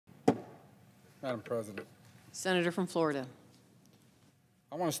Madam President. Senator from Florida.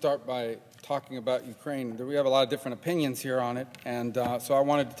 I want to start by talking about Ukraine. We have a lot of different opinions here on it, and so I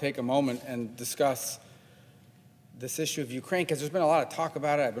wanted to take a moment and discuss this issue of Ukraine, because there's been a lot of talk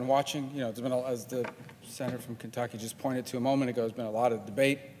about it. I've been watching, there's been, as the senator from Kentucky just pointed to a moment ago, there's been a lot of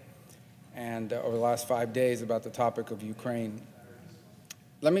debate and over the last 5 days about the topic of Ukraine.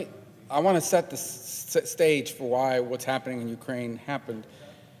 I want to set the stage for why what's happening in Ukraine happened.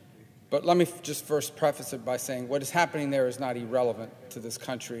 But let me just first preface it by saying what is happening there is not irrelevant to this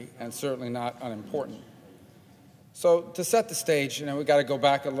country and certainly not unimportant. So to set the stage, we got to go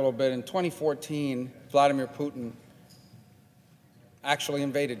back a little bit. In 2014, Vladimir Putin actually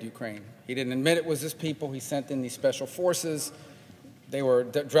invaded Ukraine. He didn't admit it was his people. He sent in these special forces. They were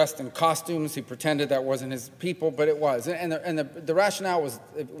dressed in costumes. He pretended that wasn't his people, but it was. And the rationale was,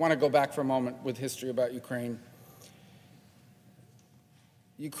 I want to go back for a moment with history about Ukraine.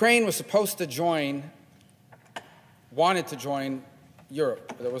 Ukraine was supposed to wanted to join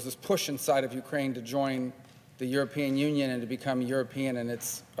Europe. There was this push inside of Ukraine to join the European Union and to become European in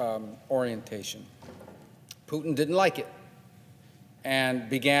its orientation. Putin didn't like it and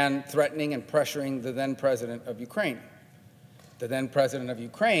began threatening and pressuring the then president of Ukraine. The then president of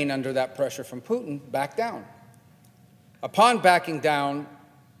Ukraine, under that pressure from Putin, backed down. Upon backing down,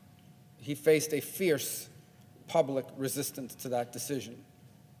 he faced a fierce public resistance to that decision.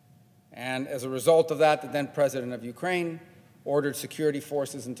 And as a result of that, the then president of Ukraine ordered security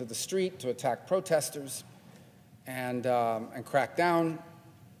forces into the street to attack protesters and crack down.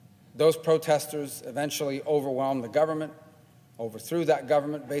 Those protesters eventually overwhelmed the government, overthrew that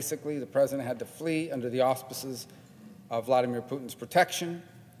government, basically. The president had to flee under the auspices of Vladimir Putin's protection.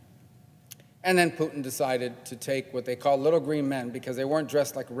 And then Putin decided to take what they call little green men, because they weren't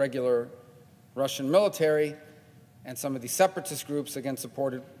dressed like regular Russian military, and some of these separatist groups, again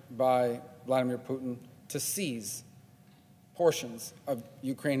supported by Vladimir Putin, to seize portions of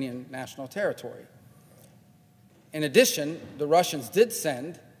Ukrainian national territory. In addition, the Russians did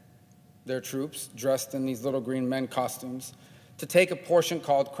send their troops, dressed in these little green men costumes, to take a portion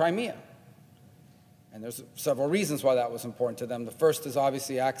called Crimea. And there's several reasons why that was important to them. The first is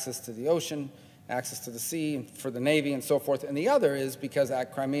obviously access to the ocean, access to the sea for the Navy and so forth. And the other is because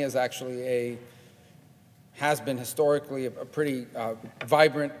Crimea is actually has been historically a pretty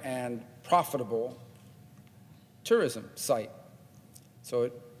vibrant and profitable tourism site.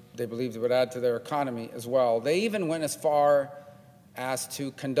 So they believed it would add to their economy as well. They even went as far as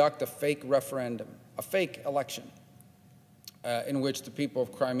to conduct a fake referendum, a fake election, in which the people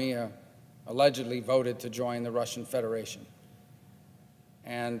of Crimea allegedly voted to join the Russian Federation.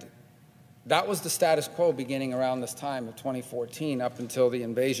 And that was the status quo beginning around this time of 2014 up until the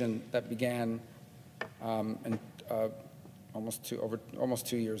invasion that began almost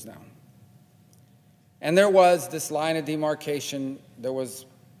 2 years now. And there was this line of demarcation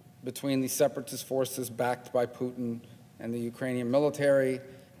between the separatist forces backed by Putin and the Ukrainian military,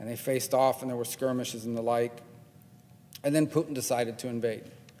 and they faced off, and there were skirmishes and the like. And then Putin decided to invade.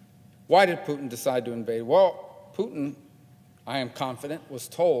 Why did Putin decide to invade? Well, Putin, I am confident, was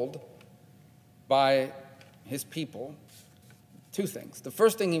told by his people two things. The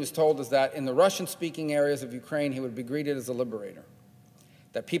first thing he was told is that in the Russian-speaking areas of Ukraine, he would be greeted as a liberator,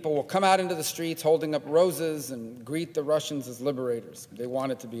 that people will come out into the streets holding up roses and greet the Russians as liberators. They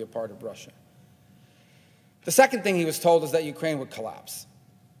wanted to be a part of Russia. The second thing he was told is that Ukraine would collapse,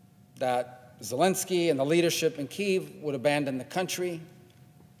 that Zelensky and the leadership in Kyiv would abandon the country.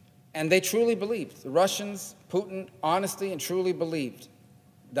 And they truly believed, the Russians, Putin, honestly and truly believed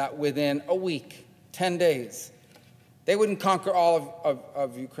that within a week, 10 days, they wouldn't conquer all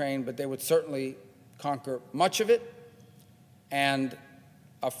of Ukraine, but they would certainly conquer much of it, and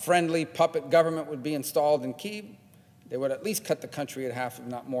a friendly puppet government would be installed in Kyiv. They would at least cut the country in half, if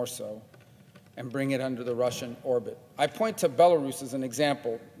not more so, and bring it under the Russian orbit. I point to Belarus as an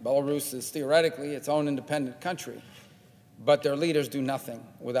example. Belarus is theoretically its own independent country, but their leaders do nothing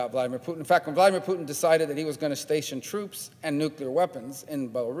without Vladimir Putin. In fact, when Vladimir Putin decided that he was going to station troops and nuclear weapons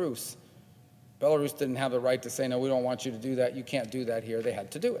in Belarus, Belarus didn't have the right to say, no, we don't want you to do that. You can't do that here. They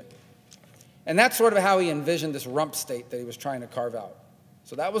had to do it. And that's sort of how he envisioned this rump state that he was trying to carve out.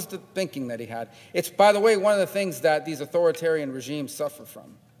 So that was the thinking that he had. It's, by the way, one of the things that these authoritarian regimes suffer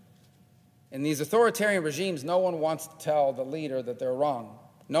from. In these authoritarian regimes, no one wants to tell the leader that they're wrong.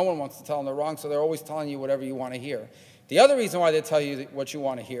 No one wants to tell them they're wrong, so they're always telling you whatever you want to hear. The other reason why they tell you what you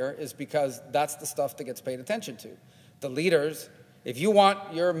want to hear is because that's the stuff that gets paid attention to. The leaders, if you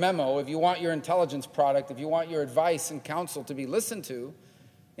want your memo, if you want your intelligence product, if you want your advice and counsel to be listened to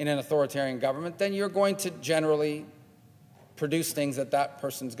in an authoritarian government, then you're going to generally produce things that that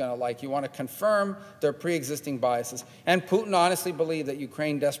person's going to like. You want to confirm their pre-existing biases. And Putin honestly believed that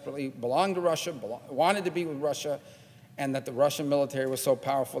Ukraine desperately belonged to Russia, wanted to be with Russia, and that the Russian military was so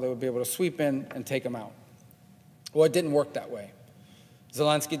powerful they would be able to sweep in and take them out. Well, it didn't work that way.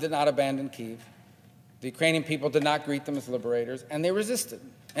 Zelensky did not abandon Kyiv. The Ukrainian people did not greet them as liberators, and they resisted.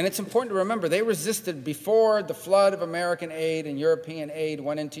 And it's important to remember, they resisted before the flood of American aid and European aid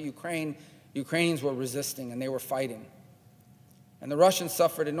went into Ukraine. Ukrainians were resisting, and they were fighting. And the Russians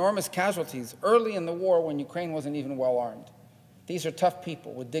suffered enormous casualties early in the war when Ukraine wasn't even well armed. These are tough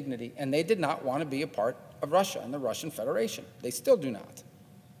people with dignity, and they did not want to be a part of Russia and the Russian Federation. They still do not.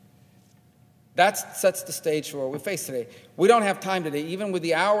 That sets the stage for what we face today. We don't have time today, even with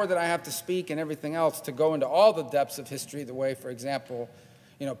the hour that I have to speak and everything else, to go into all the depths of history, the way, for example,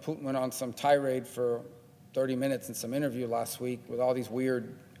 Putin went on some tirade for 30 minutes in some interview last week with all these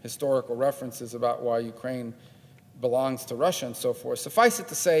weird historical references about why Ukraine belongs to Russia and so forth. Suffice it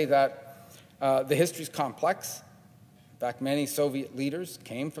to say that the history is complex. In fact, many Soviet leaders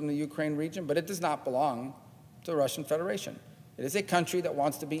came from the Ukraine region, but it does not belong to the Russian Federation. It is a country that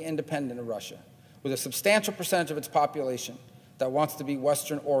wants to be independent of Russia, with a substantial percentage of its population that wants to be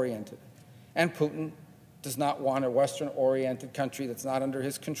Western-oriented. And Putin does not want a Western-oriented country that's not under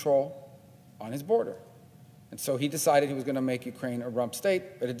his control on his border. And so he decided he was going to make Ukraine a rump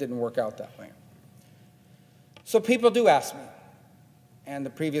state, but it didn't work out that way. So people do ask me, and the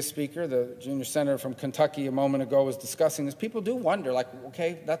previous speaker, the junior senator from Kentucky a moment ago, was discussing this. People do wonder, like,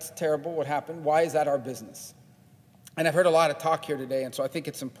 okay, that's terrible, what happened? Why is that our business? And I've heard a lot of talk here today, and so I think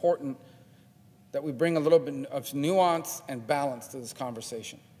it's important that we bring a little bit of nuance and balance to this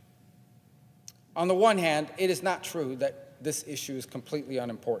conversation. On the one hand, it is not true that this issue is completely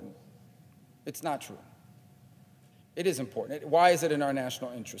unimportant. It's not true. It is important. Why is it in our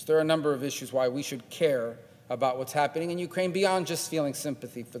national interest? There are a number of issues why we should care about what's happening in Ukraine beyond just feeling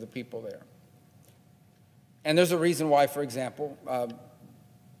sympathy for the people there. And there's a reason why, for example,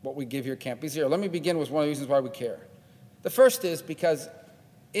 what we give here can't be zero. Let me begin with one of the reasons why we care. The first is because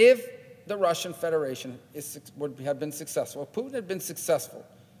if the Russian Federation would have been successful, if Putin had been successful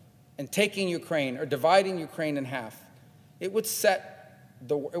in taking Ukraine or dividing Ukraine in half, it would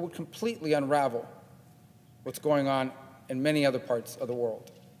completely unravel what's going on in many other parts of the world.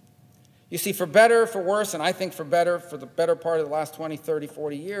 You see, for better, for worse, and I think for better, for the better part of the last 20, 30,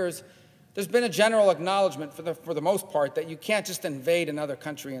 40 years, there's been a general acknowledgement for the most part that you can't just invade another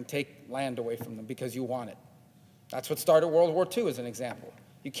country and take land away from them because you want it. That's what started World War II as an example.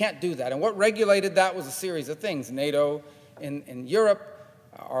 You can't do that. And what regulated that was a series of things. NATO in Europe,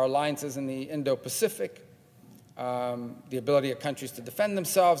 our alliances in the Indo-Pacific, the ability of countries to defend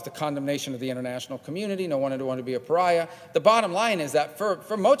themselves, the condemnation of the international community, no one would want to be a pariah. The bottom line is that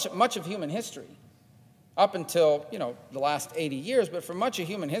for much of human history, up until the last 80 years, but for much of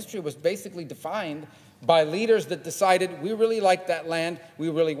human history was basically defined by leaders that decided we really like that land, we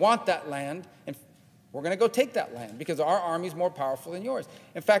really want that land, and we're going to go take that land because our army's more powerful than yours.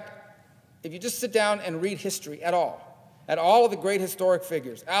 In fact, if you just sit down and read history at all of the great historic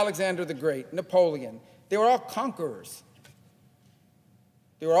figures, Alexander the Great, Napoleon, they were all conquerors.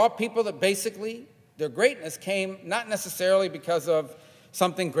 They were all people that basically, their greatness came not necessarily because of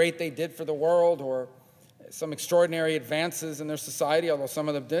something great they did for the world or some extraordinary advances in their society, although some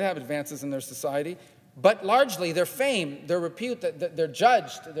of them did have advances in their society, but largely their fame, their repute, that they're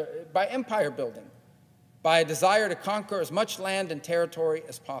judged by empire building, by a desire to conquer as much land and territory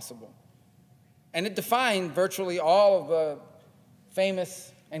as possible. And it defined virtually all of the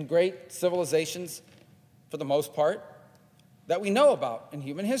famous and great civilizations, for the most part, that we know about in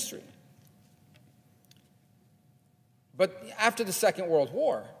human history. But after the Second World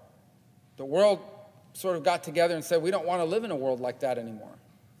War, the world sort of got together and said, we don't want to live in a world like that anymore.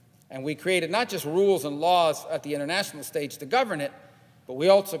 And we created not just rules and laws at the international stage to govern it, but we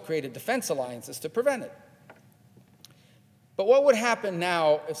also created defense alliances to prevent it. But what would happen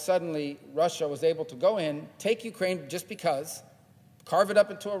now if suddenly Russia was able to go in, take Ukraine just because, carve it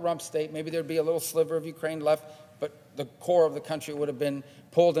up into a rump state, maybe there'd be a little sliver of Ukraine left, but the core of the country would have been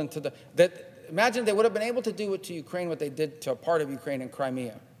pulled into imagine they would have been able to do it to Ukraine what they did to a part of Ukraine in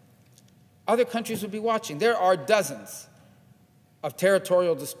Crimea. Other countries would be watching. There are dozens of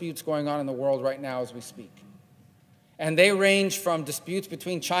territorial disputes going on in the world right now as we speak. And they range from disputes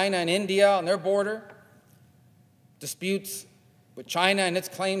between China and India on their border, disputes with China and its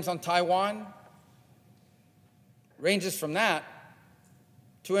claims on Taiwan, ranges from that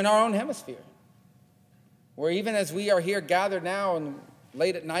to in our own hemisphere, where even as we are here gathered now and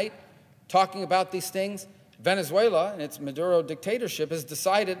late at night talking about these things, Venezuela and its Maduro dictatorship has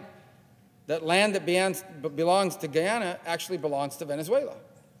decided that land that belongs to Guyana actually belongs to Venezuela.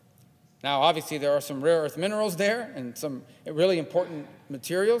 Now, obviously, there are some rare earth minerals there and some really important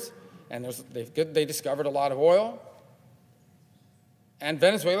materials, and they discovered a lot of oil. And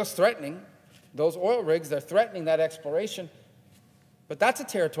Venezuela's threatening those oil rigs. They're threatening that exploration. But that's a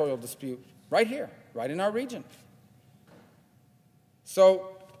territorial dispute right here, right in our region.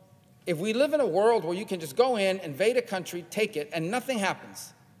 So if we live in a world where you can just go in, invade a country, take it, and nothing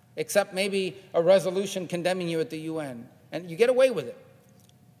happens, except maybe a resolution condemning you at the UN, and you get away with it,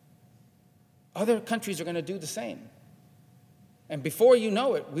 other countries are going to do the same. And before you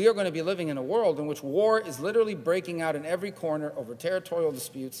know it, we are going to be living in a world in which war is literally breaking out in every corner over territorial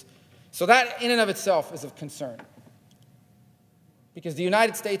disputes. So that in and of itself is of concern. Because the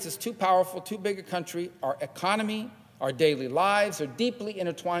United States is too powerful, too big a country. Our economy, our daily lives are deeply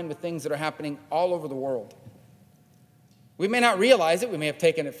intertwined with things that are happening all over the world. We may not realize it, we may have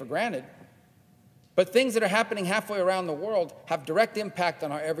taken it for granted, but things that are happening halfway around the world have direct impact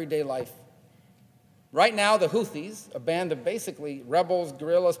on our everyday life. Right now, the Houthis, a band of basically rebels,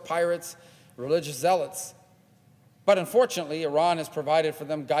 guerrillas, pirates, religious zealots. But unfortunately, Iran has provided for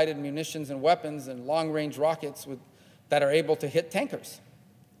them guided munitions and weapons and long-range rockets that are able to hit tankers.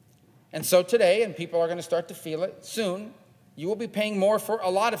 And so today, and people are going to start to feel it soon, you will be paying more for a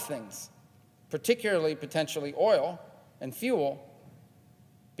lot of things, particularly potentially oil and fuel,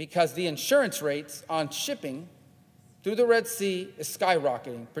 because the insurance rates on shipping through the Red Sea is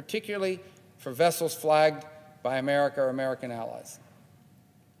skyrocketing, particularly for vessels flagged by America or American allies.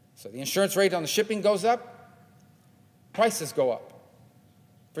 So the insurance rate on the shipping goes up, prices go up.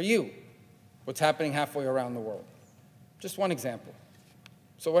 For you, what's happening halfway around the world. Just one example.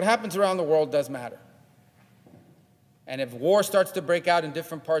 So what happens around the world does matter. And if war starts to break out in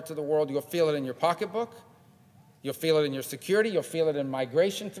different parts of the world, you'll feel it in your pocketbook, you'll feel it in your security, you'll feel it in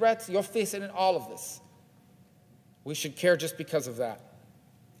migration threats, you'll face it in all of this. We should care just because of that.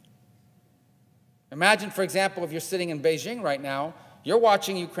 Imagine, for example, if you're sitting in Beijing right now, you're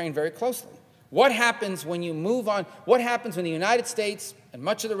watching Ukraine very closely. What happens when you move on? What happens when the United States and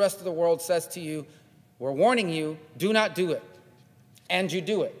much of the rest of the world says to you, we're warning you, do not do it, and you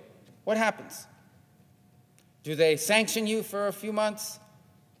do it? What happens? Do they sanction you for a few months?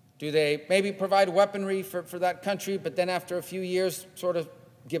 Do they maybe provide weaponry for that country, but then after a few years sort of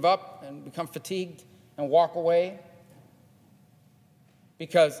give up and become fatigued and walk away?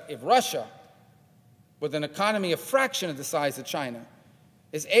 Because if Russia, with an economy a fraction of the size of China,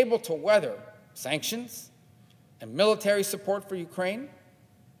 is able to weather sanctions and military support for Ukraine,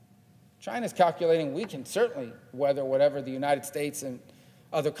 China's calculating we can certainly weather whatever the United States and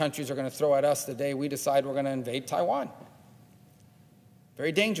other countries are going to throw at us the day we decide we're going to invade Taiwan.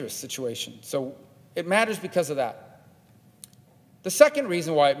 Very dangerous situation. So it matters because of that. The second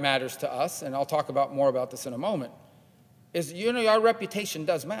reason why it matters to us, and I'll talk about more about this in a moment, is our reputation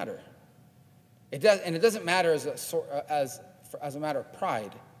does matter. It does, and it doesn't matter as a matter of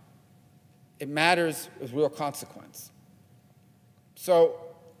pride. It matters with real consequence. So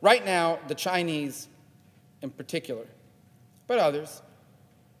right now, the Chinese in particular, but others,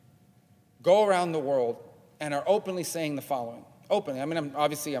 go around the world and are openly saying the following. Openly, I mean,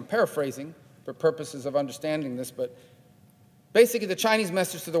 I'm paraphrasing for purposes of understanding this, but basically the Chinese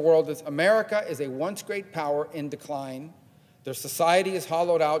message to the world is America is a once great power in decline. Their society is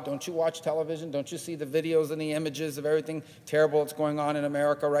hollowed out. Don't you watch television? Don't you see the videos and the images of everything terrible that's going on in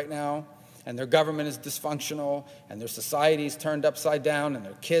America right now? And their government is dysfunctional, and their society is turned upside down, and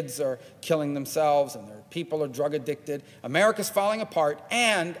their kids are killing themselves, and their people are drug addicted. America's falling apart,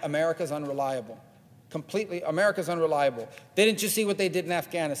 and America's unreliable. Completely, America's unreliable. Didn't you see what they did in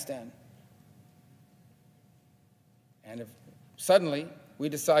Afghanistan? And if suddenly we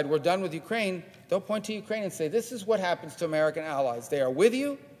decide we're done with Ukraine, they'll point to Ukraine and say, this is what happens to American allies. They are with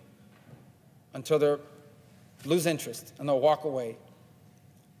you until they lose interest, and they'll walk away.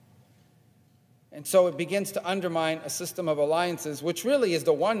 And so it begins to undermine a system of alliances, which really is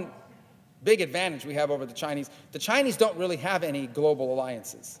the one big advantage we have over the Chinese. The Chinese don't really have any global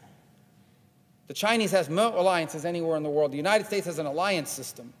alliances. The Chinese has no alliances anywhere in the world. The United States has an alliance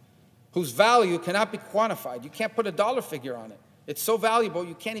system whose value cannot be quantified. You can't put a dollar figure on it. It's so valuable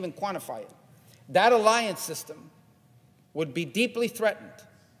you can't even quantify it. That alliance system would be deeply threatened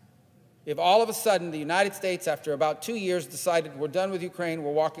if all of a sudden the United States, after about 2 years, decided we're done with Ukraine,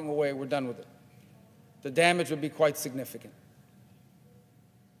 we're walking away, we're done with it. The damage would be quite significant.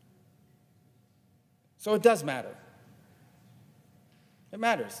 So it does matter. It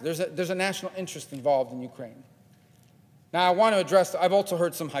matters. There's a national interest involved in Ukraine. Now, I want to address, I've also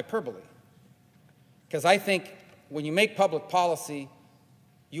heard some hyperbole, because I think when you make public policy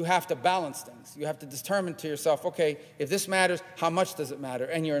you have to balance things. You have to determine to yourself, okay, if this matters, how much does it matter?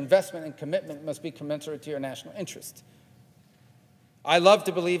 And your investment and commitment must be commensurate to your national interest. I love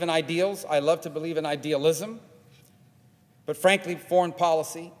to believe in ideals. I love to believe in idealism. But frankly, foreign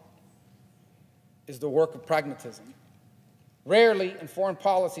policy is the work of pragmatism. Rarely in foreign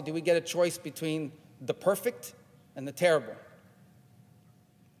policy do we get a choice between the perfect and the terrible.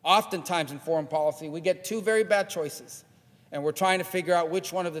 Oftentimes in foreign policy, we get two very bad choices, and we're trying to figure out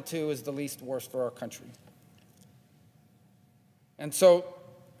which one of the two is the least worst for our country. And so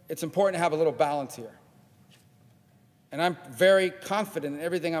it's important to have a little balance here. And I'm very confident in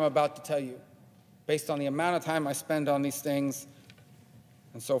everything I'm about to tell you, based on the amount of time I spend on these things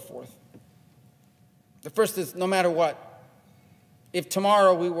and so forth. The first is, no matter what, if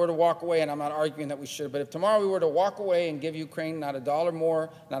tomorrow we were to walk away, and I'm not arguing that we should, but if tomorrow we were to walk away and give Ukraine not a dollar more,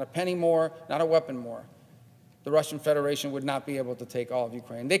 not a penny more, not a weapon more, the Russian Federation would not be able to take all of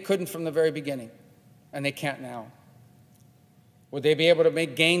Ukraine. They couldn't from the very beginning, and they can't now. Would they be able to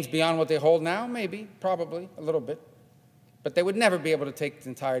make gains beyond what they hold now? Maybe, probably, a little bit. But they would never be able to take the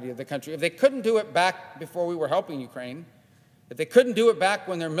entirety of the country. If they couldn't do it back before we were helping Ukraine, if they couldn't do it back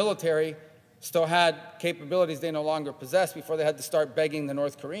when their military still had capabilities they no longer possessed, before they had to start begging the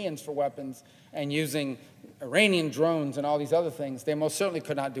North Koreans for weapons and using Iranian drones and all these other things, they most certainly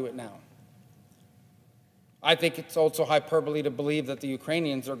could not do it now. I think it's also hyperbole to believe that the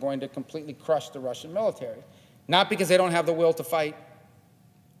Ukrainians are going to completely crush the Russian military. Not because they don't have the will to fight,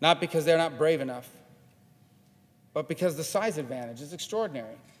 not because they're not brave enough, but because the size advantage is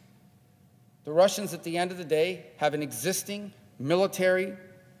extraordinary. The Russians, at the end of the day, have an existing military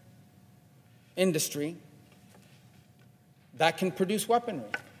industry that can produce weaponry.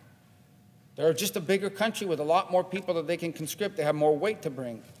 They're just a bigger country with a lot more people that they can conscript. They have more weight to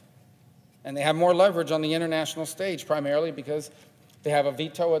bring. And they have more leverage on the international stage, primarily because they have a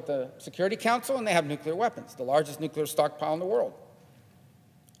veto at the Security Council and they have nuclear weapons, the largest nuclear stockpile in the world.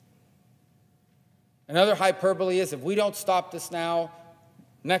 Another hyperbole is, if we don't stop this now,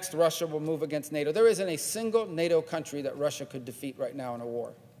 next Russia will move against NATO. There isn't a single NATO country that Russia could defeat right now in a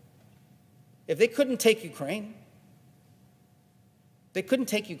war. If they couldn't take Ukraine, they couldn't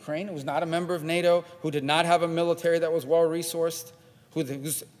take Ukraine. It was not a member of NATO, who did not have a military that was well-resourced,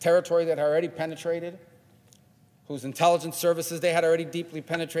 whose territory that had already penetrated, whose intelligence services they had already deeply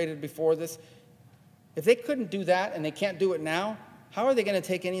penetrated before this. If they couldn't do that and they can't do it now, how are they going to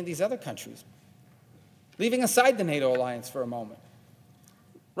take any of these other countries? Leaving aside the NATO alliance for a moment,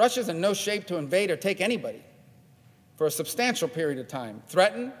 Russia's in no shape to invade or take anybody for a substantial period of time.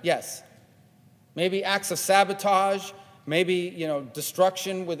 Threaten? Yes. Maybe acts of sabotage, maybe,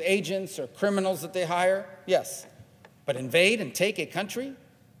 destruction with agents or criminals that they hire? Yes. But invade and take a country?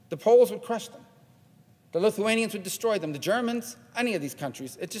 The Poles would crush them. The Lithuanians would destroy them. The Germans, any of these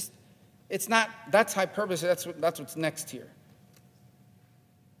countries. It's not, that's hyperbole, that's what's next here.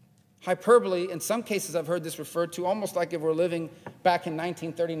 Hyperbole, in some cases I've heard this referred to almost like if we're living back in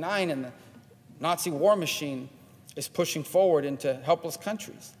 1939 and the Nazi war machine is pushing forward into helpless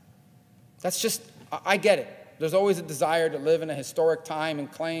countries. That's just, I get it. There's always a desire to live in a historic time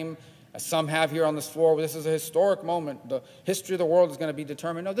and claim, as some have here on this floor, this is a historic moment. The history of the world is going to be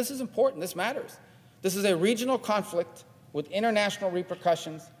determined. No, this is important. This matters. This is a regional conflict with international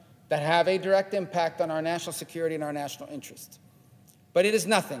repercussions that have a direct impact on our national security and our national interest. But it is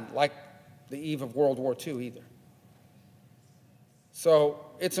nothing like the eve of World War II either. So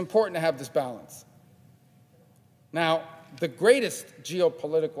it's important to have this balance. Now, the greatest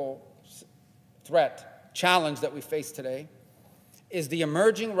geopolitical threat, challenge that we face today is the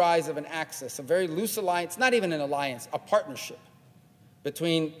emerging rise of an axis, a very loose alliance, not even an alliance, a partnership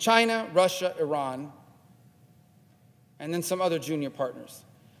between China, Russia, Iran, and then some other junior partners.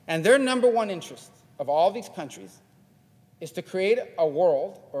 And their number one interest of all these countries is to create a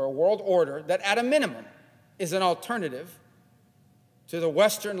world or a world order that at a minimum is an alternative to the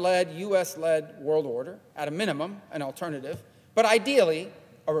Western-led, US-led world order, at a minimum an alternative, but ideally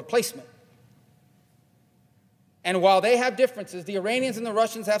a replacement. And while they have differences, the Iranians and the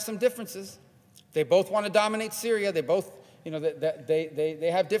Russians have some differences. They both want to dominate Syria. They both, they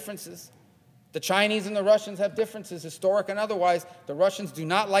have differences. The Chinese and the Russians have differences, historic and otherwise. The Russians do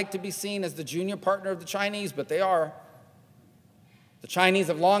not like to be seen as the junior partner of the Chinese, but they are. The Chinese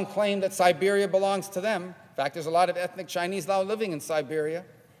have long claimed that Siberia belongs to them. In fact, there's a lot of ethnic Chinese now living in Siberia.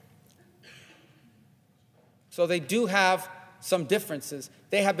 So they do have some differences.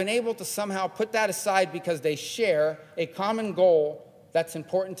 They have been able to somehow put that aside because they share a common goal that's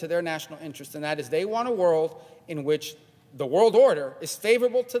important to their national interest, and that is they want a world in which the world order is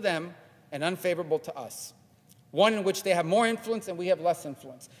favorable to them and unfavorable to us. one in which they have more influence and we have less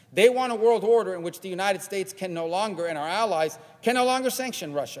influence. They want a world order in which the United States can no longer, and our allies, can no longer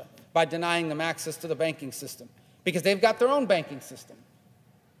sanction Russia by denying them access to the banking system, because they've got their own banking system.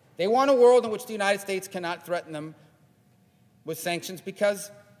 They want a world in which the United States cannot threaten them with sanctions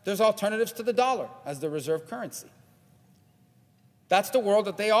because there's alternatives to the dollar as the reserve currency. That's the world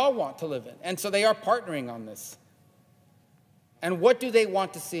that they all want to live in. And so they are partnering on this. And what do they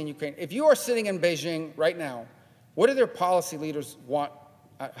want to see in Ukraine? If you are sitting in Beijing right now, what do their policy leaders want?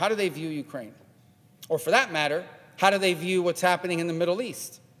 How do they view Ukraine? Or for that matter, how do they view what's happening in the Middle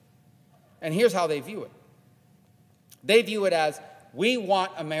East? And here's how they view it. They view it as, we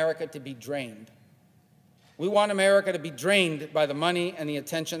want America to be drained. We want America to be drained by the money and the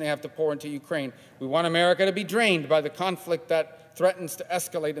attention they have to pour into Ukraine. We want America to be drained by the conflict that threatens to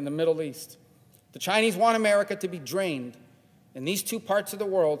escalate in the Middle East. The Chinese want America to be drained in these two parts of the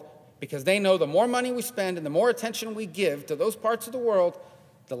world because they know the more money we spend and the more attention we give to those parts of the world,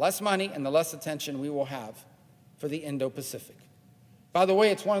 the less money and the less attention we will have for the Indo-Pacific. By the way,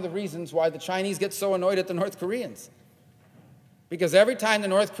 it's one of the reasons why the Chinese get so annoyed at the North Koreans. Because every time the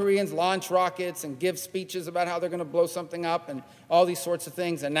North Koreans launch rockets and give speeches about how they're going to blow something up and all these sorts of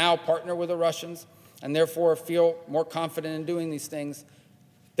things, and now partner with the Russians and therefore feel more confident in doing these things,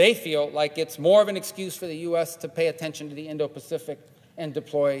 they feel like it's more of an excuse for the U.S. to pay attention to the Indo-Pacific and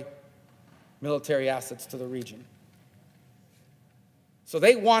deploy military assets to the region. So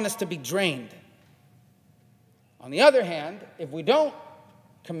they want us to be drained. On the other hand, if we don't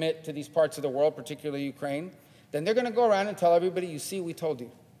commit to these parts of the world, particularly Ukraine, then they're going to go around and tell everybody, you see, we told you.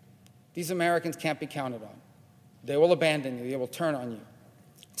 These Americans can't be counted on. They will abandon you. They will turn on you.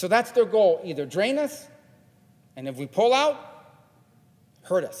 So that's their goal, either drain us, and if we pull out,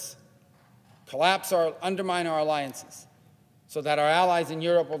 hurt us, undermine our alliances, so that our allies in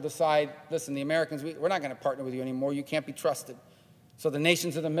Europe will decide, listen, the Americans, we're not going to partner with you anymore. You can't be trusted. So the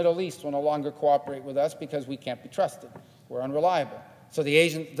nations of the Middle East will no longer cooperate with us because we can't be trusted. We're unreliable. So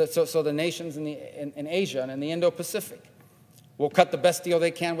the nations in Asia and in the Indo-Pacific will cut the best deal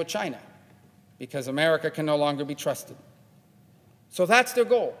they can with China because America can no longer be trusted. So that's their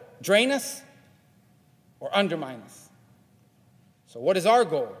goal, drain us or undermine us. So what is our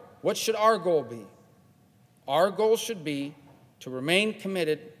goal? What should our goal be? Our goal should be to remain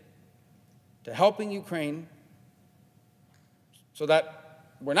committed to helping Ukraine so that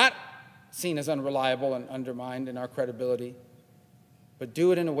we're not seen as unreliable and undermined in our credibility, but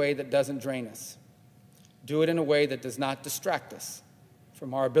do it in a way that doesn't drain us. Do it in a way that does not distract us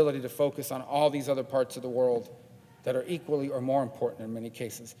from our ability to focus on all these other parts of the world that are equally or more important in many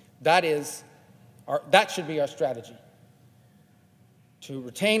cases. That should be our strategy, to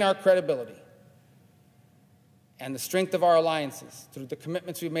retain our credibility and the strength of our alliances through the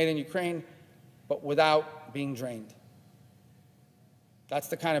commitments we've made in Ukraine, but without being drained. That's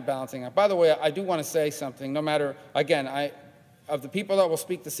the kind of balancing act. By the way, I do want to say something, no matter, again, of the people that will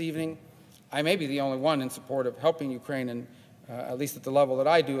speak this evening, I may be the only one in support of helping Ukraine, and at least at the level that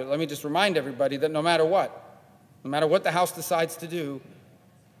I do it. Let me just remind everybody that no matter what the House decides to do,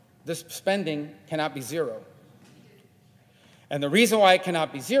 this spending cannot be zero. And the reason why it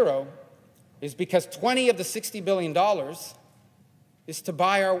cannot be zero is because 20 of the $60 billion is to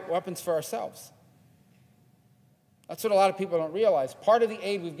buy our weapons for ourselves. That's what a lot of people don't realize. Part of the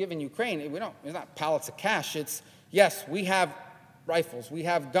aid we've given Ukraine, it's not pallets of cash. It's, yes, we have rifles, we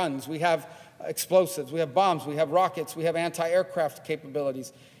have guns, we have explosives, we have bombs, we have rockets, we have anti-aircraft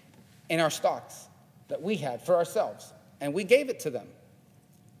capabilities in our stocks that we had for ourselves. And we gave it to them.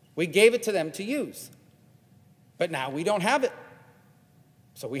 We gave it to them to use. But now we don't have it.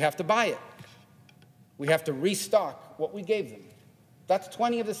 So we have to buy it. We have to restock what we gave them. That's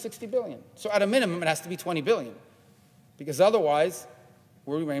 20 of the 60 billion. So at a minimum, it has to be 20 billion. Because otherwise,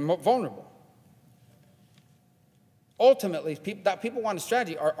 we remain vulnerable. Ultimately, people want a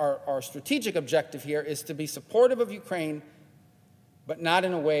strategy. Our strategic objective here is to be supportive of Ukraine, but not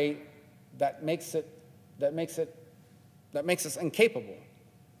in a way that makes us incapable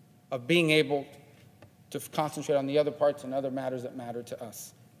of being able to concentrate on the other parts and other matters that matter to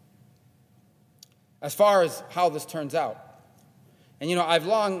us. As far as how this turns out, and I've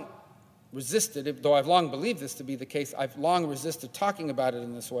long resisted, though I've long believed this to be the case, I've long resisted talking about it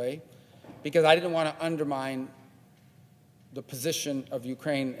in this way because I didn't want to undermine the position of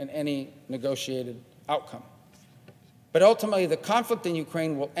Ukraine in any negotiated outcome. But ultimately, the conflict in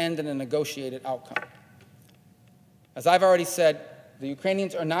Ukraine will end in a negotiated outcome. As I've already said, the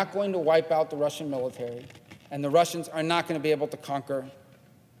Ukrainians are not going to wipe out the Russian military, and the Russians are not going to be able to conquer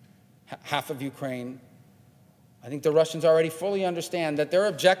half of Ukraine. I think the Russians already fully understand that their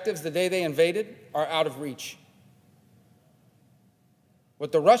objectives the day they invaded are out of reach.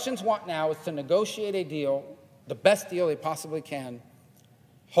 What the Russians want now is to negotiate a deal, the best deal they possibly can,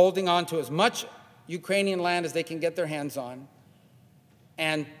 holding on to as much Ukrainian land as they can get their hands on,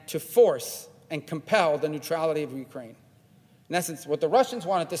 and to force and compel the neutrality of Ukraine. In essence, what the Russians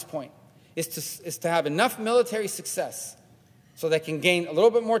want at this point is to have enough military success so they can gain a little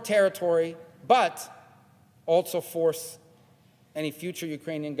bit more territory, but also force any future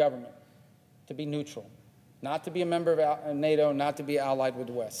Ukrainian government to be neutral, not to be a member of NATO, not to be allied with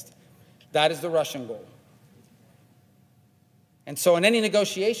the West. That is the Russian goal. And so in any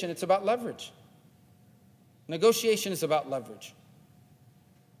negotiation, it's about leverage. Negotiation is about leverage.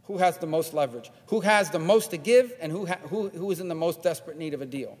 Who has the most leverage? Who has the most to give, and who is in the most desperate need of a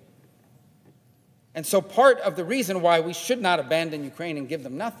deal? And so part of the reason why we should not abandon Ukraine and give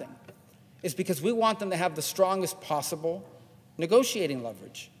them nothing is because we want them to have the strongest possible negotiating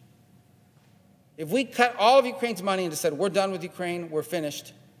leverage. If we cut all of Ukraine's money and just said, we're done with Ukraine, we're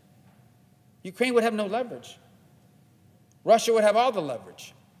finished, Ukraine would have no leverage. Russia would have all the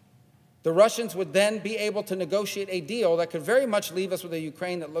leverage. The Russians would then be able to negotiate a deal that could very much leave us with a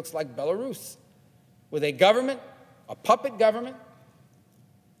Ukraine that looks like Belarus, with a government, a puppet government,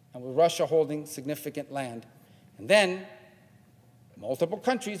 and with Russia holding significant land. And then multiple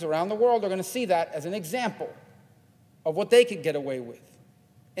countries around the world are going to see that as an example of what they could get away with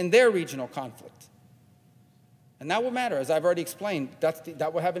in their regional conflict. And that will matter. As I've already explained,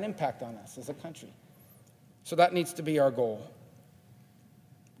 that will have an impact on us as a country. So that needs to be our goal.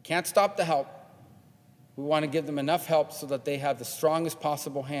 We can't stop the help. We want to give them enough help so that they have the strongest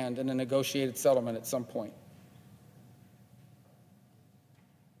possible hand in a negotiated settlement at some point.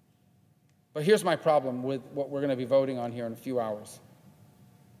 But here's my problem with what we're going to be voting on here in a few hours.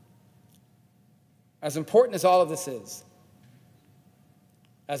 As important as all of this is,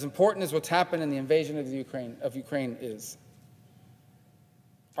 as important as what's happened in the invasion of Ukraine is,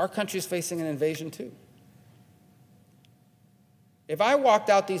 our country is facing an invasion too. If I walked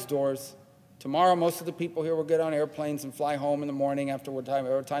out these doors, tomorrow most of the people here will get on airplanes and fly home in the morning after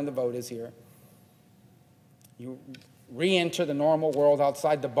whatever time the vote is here. You re-enter the normal world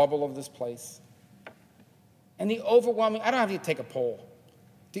outside the bubble of this place. And the overwhelming, I don't have to take a poll,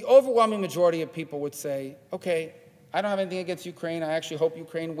 the overwhelming majority of people would say, okay, I don't have anything against Ukraine. I actually hope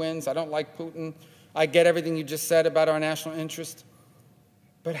Ukraine wins. I don't like Putin. I get everything you just said about our national interest.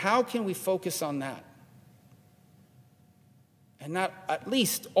 But how can we focus on that? And not at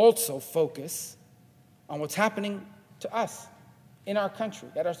least also focus on what's happening to us in our country,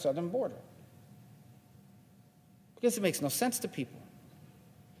 at our southern border? Because it makes no sense to people.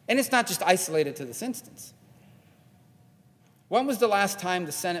 And it's not just isolated to this instance. When was the last time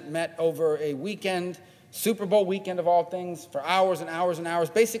the Senate met over a weekend, Super Bowl weekend of all things, for hours and hours and hours,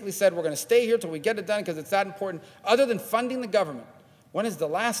 basically said we're going to stay here till we get it done because it's that important, other than funding the government? When is the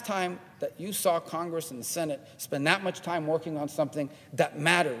last time that you saw Congress and the Senate spend that much time working on something that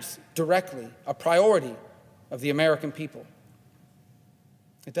matters directly, a priority of the American people?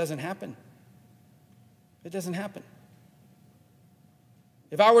 It doesn't happen. It doesn't happen.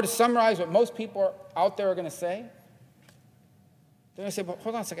 If I were to summarize what most people out there are going to say, they're going to say, well,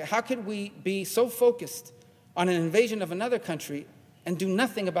 hold on a second. How could we be so focused on an invasion of another country and do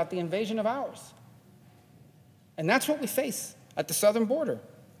nothing about the invasion of ours? And that's what we face at the southern border.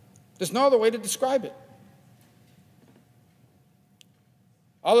 There's no other way to describe it.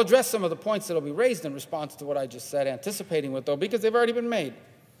 I'll address some of the points that will be raised in response to what I just said, anticipating what, though, because they've already been made.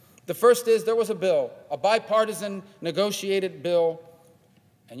 The first is there was a bill, a bipartisan negotiated bill,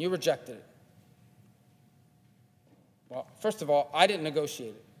 and you rejected it. Well, first of all, I didn't negotiate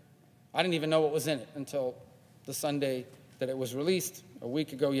it. I didn't even know what was in it until the Sunday that it was released, a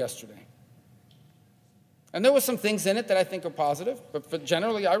week ago yesterday. And there were some things in it that I think are positive, but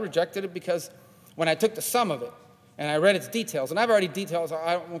generally I rejected it because when I took the sum of it and I read its details, and I've already detailed,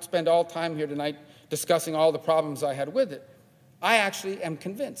 I won't spend all time here tonight discussing all the problems I had with it, I actually am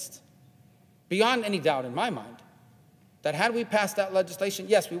convinced, beyond any doubt in my mind, that had we passed that legislation,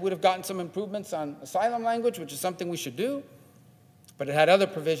 yes, we would have gotten some improvements on asylum language, which is something we should do, but it had other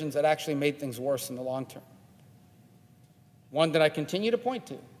provisions that actually made things worse in the long term. One that I continue to point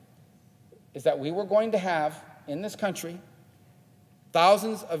to is that we were going to have, in this country,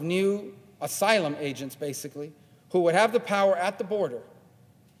 thousands of new asylum agents, basically, who would have the power at the border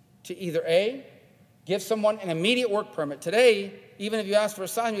to either A, give someone an immediate work permit. Today, even if you ask for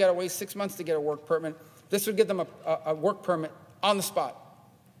asylum, you got to wait 6 months to get a work permit. This would give them a work permit on the spot.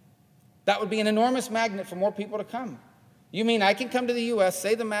 That would be an enormous magnet for more people to come. You mean I can come to the U.S.,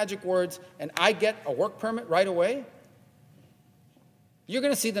 say the magic words, and I get a work permit right away? You're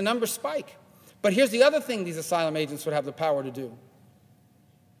going to see the numbers spike. But here's the other thing these asylum agents would have the power to do.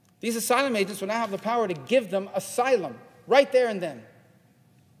 These asylum agents will now have the power to give them asylum right there and then.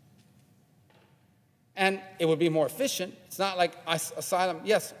 And it would be more efficient. It's not like asylum.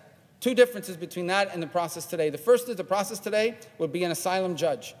 Yes, two differences between that and the process today. The first is the process today would be an asylum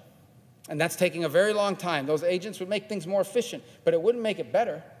judge. And that's taking a very long time. Those agents would make things more efficient, but it wouldn't make it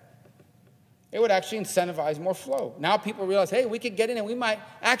better. It would actually incentivize more flow. Now people realize, hey, we could get in and we might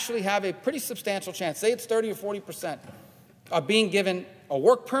actually have a pretty substantial chance, say it's 30 or 40%, of being given a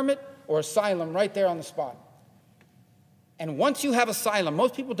work permit or asylum right there on the spot. And once you have asylum,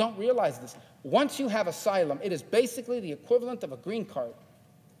 most people don't realize this. Once you have asylum, it is basically the equivalent of a green card.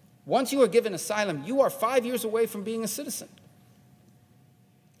 Once you are given asylum, you are 5 years away from being a citizen,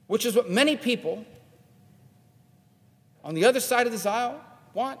 which is what many people on the other side of this aisle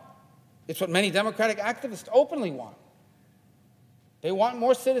want. It's what many Democratic activists openly want. They want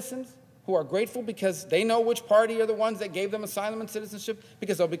more citizens who are grateful because they know which party are the ones that gave them asylum and citizenship,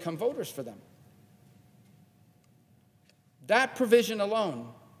 because they'll become voters for them. That provision alone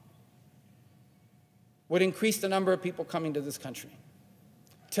would increase the number of people coming to this country.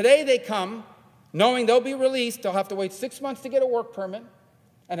 Today they come knowing they'll be released. They'll have to wait 6 months to get a work permit,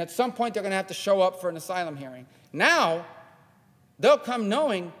 and at some point they're going to have to show up for an asylum hearing. Now they'll come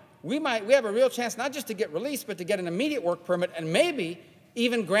knowing we have a real chance not just to get released, but to get an immediate work permit and maybe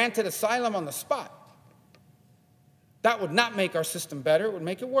even granted asylum on the spot. That would not make our system better. It would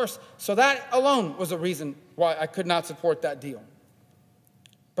make it worse. So that alone was a reason why I could not support that deal.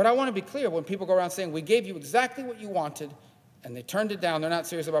 But I want to be clear, when people go around saying, we gave you exactly what you wanted, and they turned it down, they're not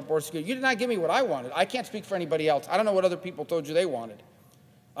serious about border security. You did not give me what I wanted. I can't speak for anybody else. I don't know what other people told you they wanted.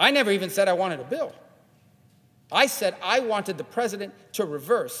 I never even said I wanted a bill. I said I wanted the president to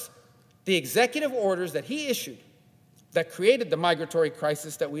reverse the executive orders that he issued that created the migratory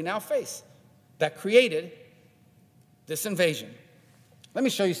crisis that we now face, that created this invasion. Let me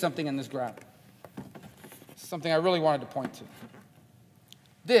show you something in this graph, something I really wanted to point to.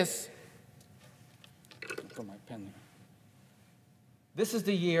 This, put my pen there. This is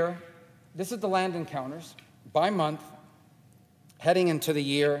the year, this is the land encounters by month, heading into the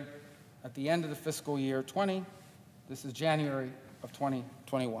year, at the end of the fiscal year 20. This is January of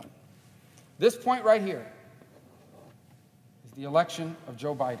 2021. This point right here is the election of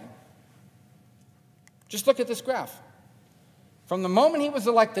Joe Biden. Just look at this graph. From the moment he was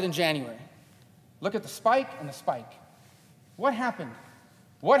elected in January, look at the spike and the spike. What happened?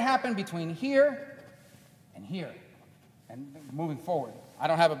 What happened between here and here and moving forward? I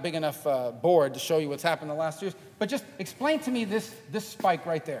don't have a big enough board to show you what's happened in the last years, but just explain to me this spike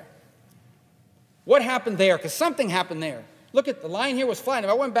right there. What happened there? Because something happened there. Look at the line here was flat. If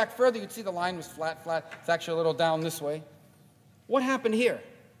I went back further, you'd see the line was flat. It's actually a little down this way. What happened here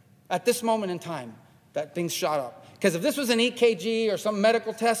at this moment in time that things shot up? Because if this was an EKG or some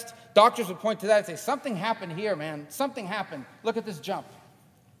medical test, doctors would point to that and say, something happened here, man. Something happened. Look at this jump.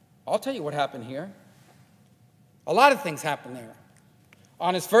 I'll tell you what happened here. A lot of things happened there.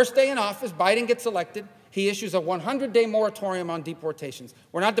 On his first day in office, Biden gets elected. He issues a 100-day moratorium on deportations.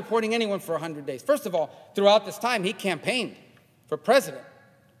 We're not deporting anyone for 100 days. First of all, throughout this time, he campaigned for president.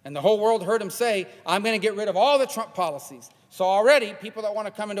 And the whole world heard him say, I'm going to get rid of all the Trump policies. So already, people that want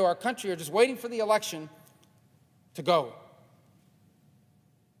to come into our country are just waiting for the election to go.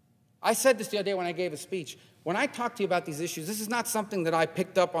 I said this the other day when I gave a speech. When I talk to you about these issues, this is not something that I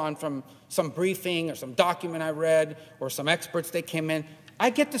picked up on from some briefing or some document I read or some experts that came in. I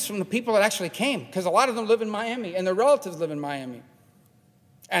get this from the people that actually came, because a lot of them live in Miami and their relatives live in Miami.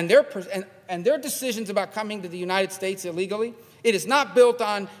 And their decisions about coming to the United States illegally, it is not built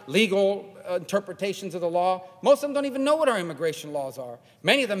on legal interpretations of the law. Most of them don't even know what our immigration laws are.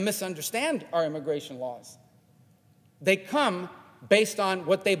 Many of them misunderstand our immigration laws. They come based on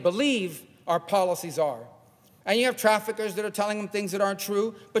what they believe our policies are. And you have traffickers that are telling them things that aren't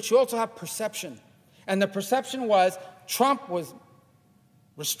true, but you also have perception. And the perception was Trump was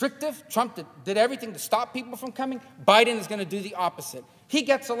restrictive. Trump did everything to stop people from coming. Biden is going to do the opposite. He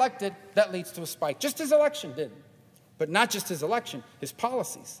gets elected, that leads to a spike. Just his election did. But not just his election, his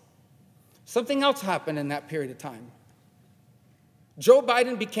policies. Something else happened in that period of time. Joe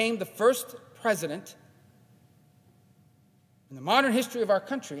Biden became the first president in the modern history of our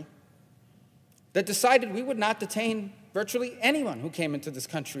country that decided we would not detain virtually anyone who came into this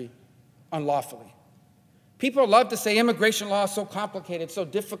country unlawfully. People love to say immigration law is so complicated, so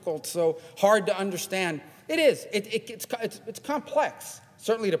difficult, so hard to understand. It is. It's complex,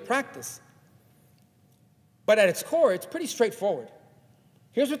 certainly to practice. But at its core, it's pretty straightforward.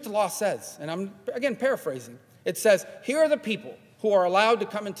 Here's what the law says, and I'm, again, paraphrasing. It says, here are the people who are allowed to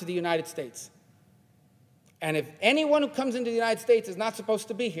come into the United States. And if anyone who comes into the United States is not supposed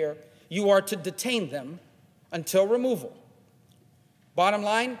to be here, you are to detain them until removal. Bottom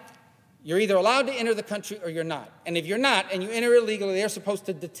line, you're either allowed to enter the country or you're not. And if you're not and you enter illegally, they're supposed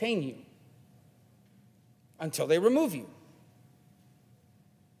to detain you until they remove you.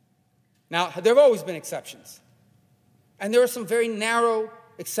 Now, there have always been exceptions. And there are some very narrow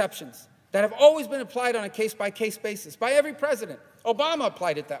exceptions that have always been applied on a case-by-case basis by every president. Obama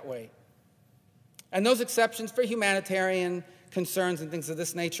applied it that way. And those exceptions for humanitarian concerns and things of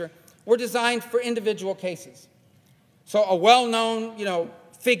this nature were designed for individual cases. So a well-known,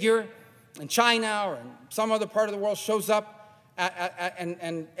 figure in China or in some other part of the world shows up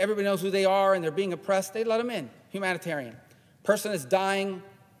and everybody knows who they are and they're being oppressed, they let them in, humanitarian. Person is dying.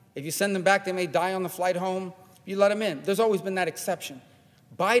 If you send them back, they may die on the flight home. You let them in. There's always been that exception.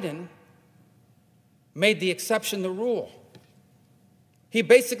 Biden made the exception the rule. He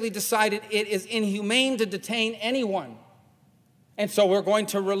basically decided it is inhumane to detain anyone. And so we're going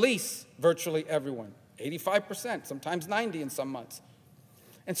to release virtually everyone, 85%, sometimes 90% in some months.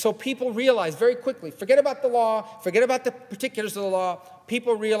 And so people realize very quickly, forget about the law, forget about the particulars of the law,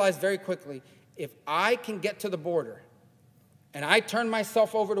 people realize very quickly, if I can get to the border and I turn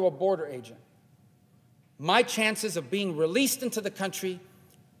myself over to a border agent, my chances of being released into the country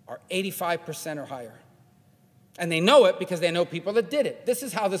are 85% or higher. And they know it because they know people that did it. This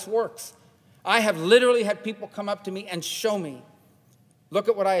is how this works. I have literally had people come up to me and show me, look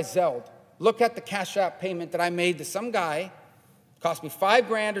at what I Zelled. Look at the Cash App payment that I made to some guy. It cost me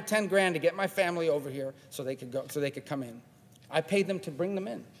 $5,000 or $10,000 to get my family over here so they could come in. I paid them to bring them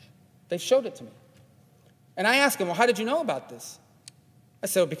in. They showed it to me. And I asked them, well, how did you know about this? I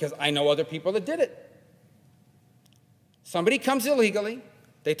said, well, because I know other people that did it. Somebody comes illegally,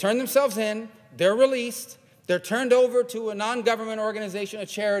 they turn themselves in, they're released, they're turned over to a non-government organization, a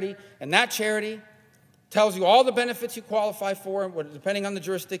charity, and that charity tells you all the benefits you qualify for, depending on the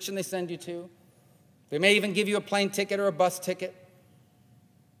jurisdiction they send you to. They may even give you a plane ticket or a bus ticket.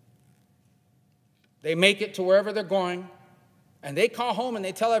 They make it to wherever they're going, and they call home and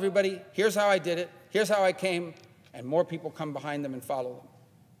they tell everybody, here's how I did it, here's how I came, and more people come behind them and follow them.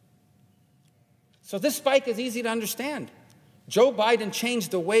 So this spike is easy to understand. Joe Biden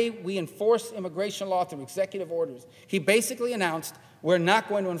changed the way we enforce immigration law through executive orders. He basically announced, we're not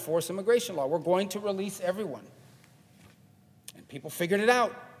going to enforce immigration law. We're going to release everyone. And people figured it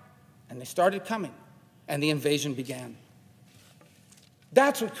out, and they started coming, and the invasion began.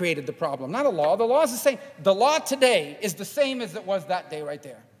 That's what created the problem, not a law. The law is the same. The law today is the same as it was that day right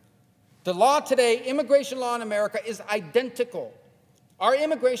there. The law today, immigration law in America, is identical. Our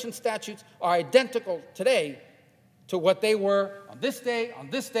immigration statutes are identical today to what they were on this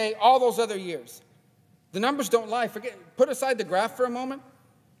day, all those other years. The numbers don't lie. Put aside the graph for a moment.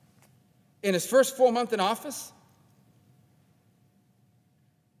 In his first full month in office,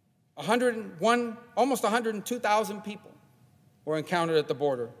 101, almost 102,000 people were encountered at the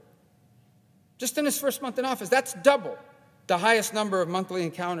border. Just in his first month in office, that's double the highest number of monthly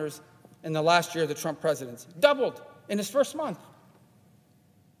encounters in the last year of the Trump presidency. Doubled in his first month.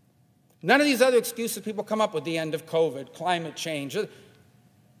 None of these other excuses people come up with, the end of COVID, climate change.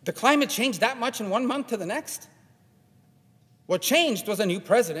 The climate changed that much in 1 month to the next? What changed was a new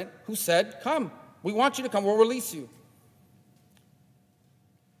president who said, come, we want you to come, we'll release you.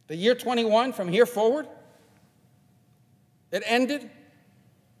 The year 21, from here forward, it ended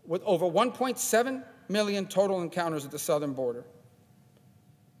with over 1.7 million total encounters at the southern border.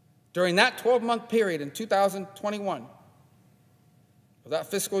 During that 12-month period in 2021, of that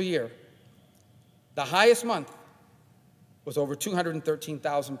fiscal year, the highest month was over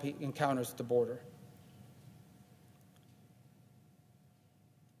 213,000 encounters at the border.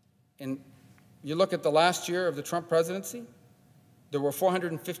 And you look at the last year of the Trump presidency, there were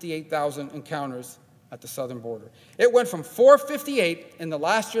 458,000 encounters at the southern border. It went from 458 in the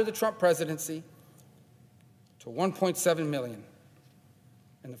last year of the Trump presidency to 1.7 million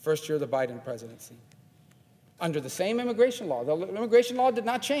in the first year of the Biden presidency. Under the same immigration law. The immigration law did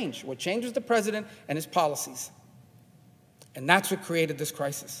not change. What changed was the president and his policies. And that's what created this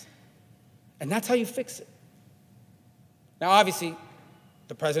crisis. And that's how you fix it. Now, obviously,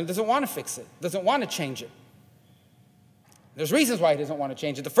 the president doesn't want to fix it, doesn't want to change it. There's reasons why he doesn't want to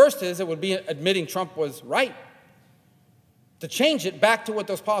change it. The first is it would be admitting Trump was right. To change it back to what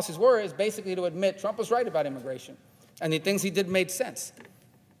those policies were is basically to admit Trump was right about immigration. And the things he did made sense.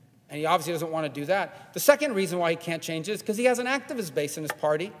 And he obviously doesn't want to do that. The second reason why he can't change it is because he has an activist base in his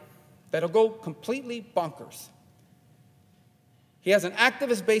party that'll go completely bonkers. He has an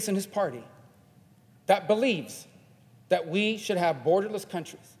activist base in his party that believes that we should have borderless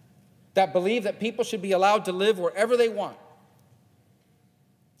countries, that believe that people should be allowed to live wherever they want.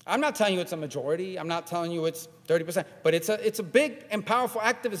 I'm not telling you it's a majority. I'm not telling you it's 30%. But it's a big and powerful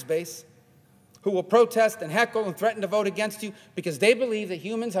activist base who will protest and heckle and threaten to vote against you because they believe that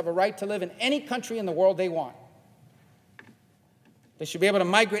humans have a right to live in any country in the world they want. They should be able to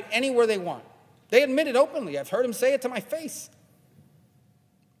migrate anywhere they want. They admit it openly. I've heard him say it to my face.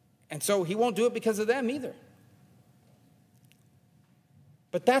 And so he won't do it because of them either.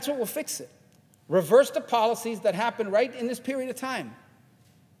 But that's what will fix it. Reverse the policies that happened right in this period of time.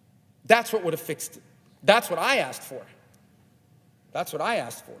 That's what would have fixed it. That's what I asked for. That's what I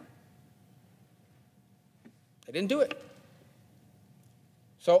asked for. They didn't do it.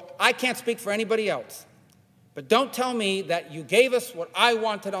 So I can't speak for anybody else. But don't tell me that you gave us what I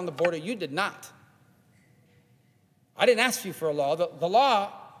wanted on the border. You did not. I didn't ask you for a law.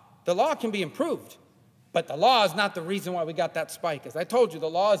 The law can be improved. But the law is not the reason why we got that spike. As I told you, the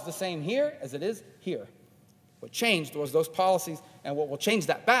law is the same here as it is here. What changed was those policies, and what will change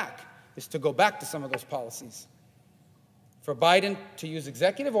that back is to go back to some of those policies. For Biden to use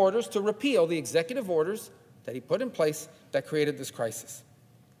executive orders to repeal the executive orders that he put in place that created this crisis.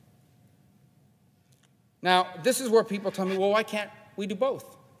 Now, this is where people tell me, well, why can't we do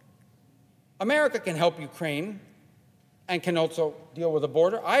both? America can help Ukraine and can also deal with the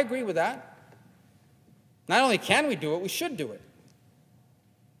border. I agree with that. Not only can we do it, we should do it.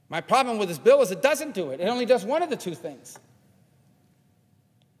 My problem with this bill is it doesn't do it. It only does one of the two things.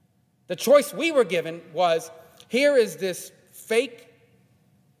 The choice we were given was, here is this fake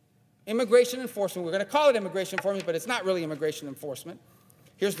immigration enforcement. We're going to call it immigration enforcement, but it's not really immigration enforcement.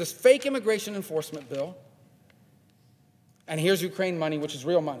 Here's this fake immigration enforcement bill, and here's Ukraine money, which is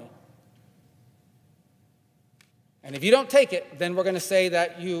real money. And if you don't take it, then we're going to say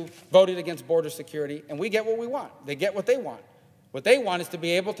that you voted against border security, and we get what we want. They get what they want. What they want is to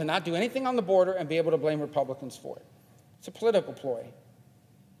be able to not do anything on the border and be able to blame Republicans for it. It's a political ploy.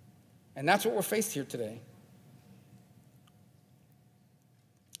 And that's what we're faced here today.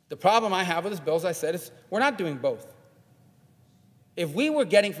 The problem I have with this bill, as I said, is we're not doing both. If we were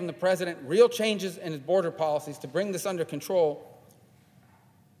getting from the president real changes in his border policies to bring this under control,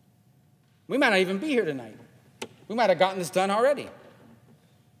 we might not even be here tonight. We might have gotten this done already.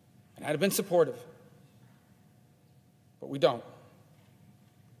 And I'd have been supportive. But we don't.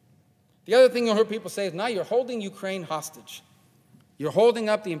 The other thing you'll hear people say is, now you're holding Ukraine hostage. You're holding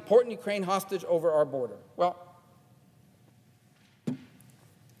up the important Ukraine hostage over our border. Well,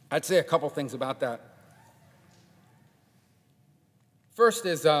 I'd say a couple things about that. First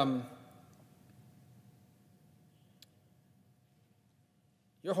is, you're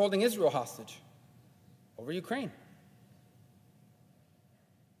holding Israel hostage over Ukraine.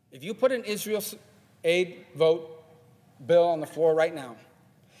 If you put an Israel aid vote bill on the floor right now,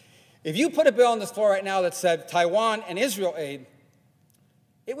 if you put a bill on this floor right now that said Taiwan and Israel aid,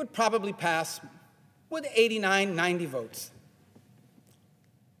 it would probably pass with 89, 90 votes.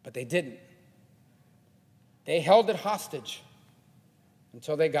 But they didn't. They held it hostage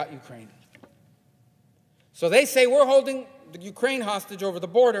until they got Ukraine. So they say we're holding the Ukraine hostage over the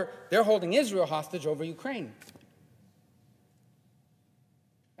border. They're holding Israel hostage over Ukraine.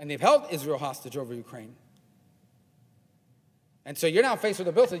 And they've held Israel hostage over Ukraine. And so you're now faced with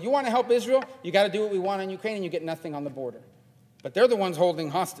a bill that says, you want to help Israel, you got to do what we want on Ukraine, and you get nothing on the border. But they're the ones holding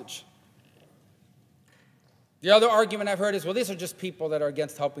hostage. The other argument I've heard is, well, these are just people that are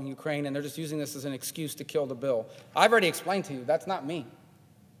against helping Ukraine, and they're just using this as an excuse to kill the bill. I've already explained to you, that's not me.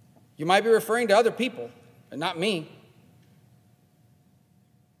 You might be referring to other people, but not me.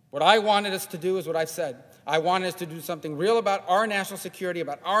 What I wanted us to do is what I've said. I wanted us to do something real about our national security,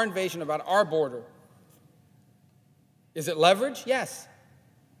 about our invasion, about our border. Is it leverage? Yes.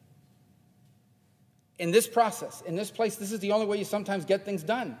 In this process, in this place, this is the only way you sometimes get things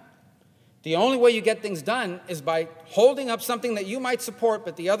done. The only way you get things done is by holding up something that you might support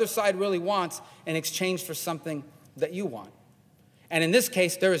but the other side really wants in exchange for something that you want. And in this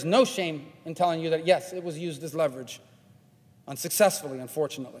case, there is no shame in telling you that, yes, it was used as leverage, unsuccessfully,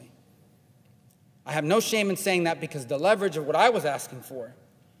 unfortunately. I have no shame in saying that because the leverage of what I was asking for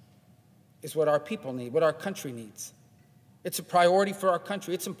is what our people need, what our country needs. It's a priority for our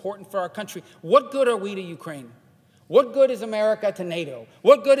country. It's important for our country. What good are we to Ukraine? What good is America to NATO?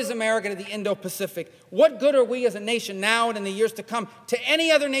 What good is America to the Indo-Pacific? What good are we as a nation now and in the years to come to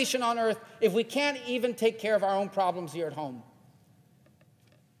any other nation on earth if we can't even take care of our own problems here at home?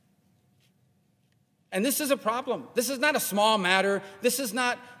 And this is a problem. This is not a small matter. This is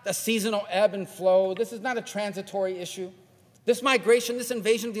not a seasonal ebb and flow. This is not a transitory issue. This migration, this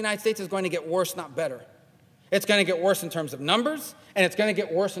invasion of the United States is going to get worse, not better. It's going to get worse in terms of numbers, and it's going to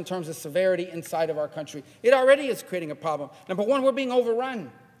get worse in terms of severity inside of our country. It already is creating a problem. Number one, we're being overrun.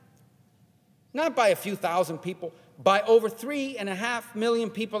 Not by a few thousand people, by over 3.5 million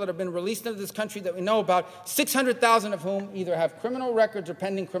people that have been released into this country that we know about, 600,000 of whom either have criminal records or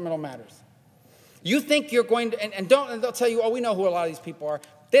pending criminal matters. You think you're going to, and they'll tell you, oh, we know who a lot of these people are.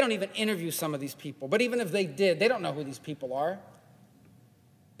 They don't even interview some of these people. But even if they did, they don't know who these people are.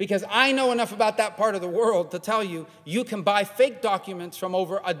 Because I know enough about that part of the world to tell you, you can buy fake documents from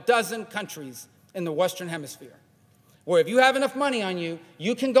over a dozen countries in the Western Hemisphere, where if you have enough money on you,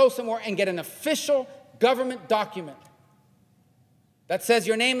 you can go somewhere and get an official government document that says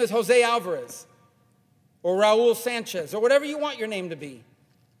your name is Jose Alvarez or Raul Sanchez or whatever you want your name to be.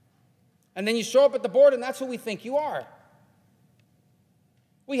 And then you show up at the border and that's who we think you are.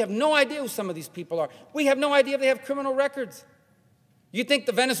 We have no idea who some of these people are. We have no idea if they have criminal records. You think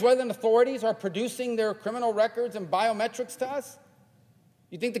the Venezuelan authorities are producing their criminal records and biometrics to us?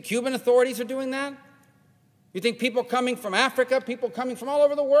 You think the Cuban authorities are doing that? You think people coming from Africa, people coming from all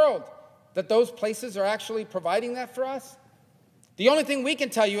over the world, that those places are actually providing that for us? The only thing we can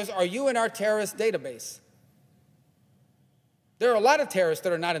tell you is, are you in our terrorist database? There are a lot of terrorists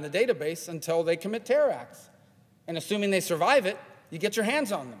that are not in the database until they commit terror acts. And assuming they survive it, you get your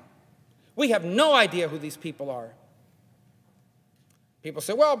hands on them. We have no idea who these people are. People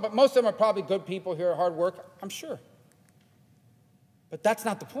say, well, but most of them are probably good people here, hard work. I'm sure. But that's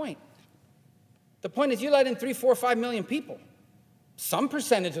not the point. The point is you let in 3, 4, 5 million people. Some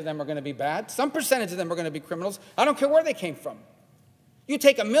percentage of them are going to be bad. Some percentage of them are going to be criminals. I don't care where they came from. You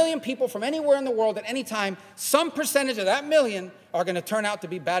take 1 million people from anywhere in the world at any time, some percentage of that million are going to turn out to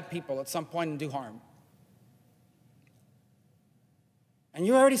be bad people at some point and do harm. And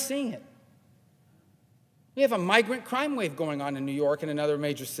you're already seeing it. We have a migrant crime wave going on in New York and in other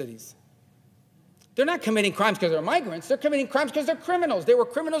major cities. They're not committing crimes because they're migrants. They're committing crimes because they're criminals. They were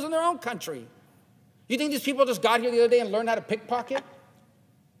criminals in their own country. You think these people just got here the other day and learned how to pickpocket?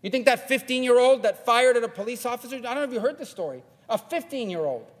 You think that 15-year-old that fired at a police officer, I don't know if you heard this story, a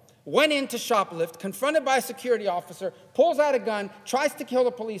 15-year-old went in to shoplift, confronted by a security officer, pulls out a gun, tries to kill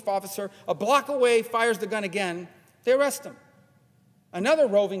the police officer, a block away, fires the gun again. They arrest him. Another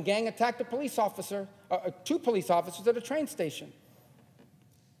roving gang attacked a police officer, 2 police officers at a train station.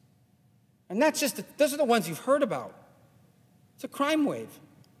 And those are the ones you've heard about. It's a crime wave.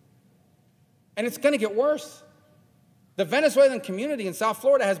 And it's going to get worse. The Venezuelan community in South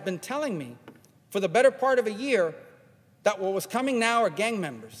Florida has been telling me for the better part of a year that what was coming now are gang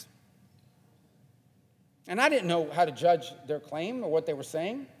members. And I didn't know how to judge their claim or what they were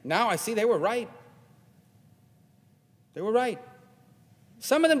saying. Now I see they were right. They were right.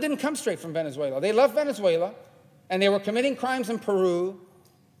 Some of them didn't come straight from Venezuela. They left Venezuela, and they were committing crimes in Peru.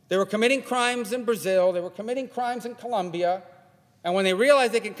 They were committing crimes in Brazil. They were committing crimes in Colombia. And when they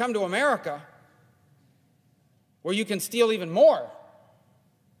realized they could come to America, where you can steal even more,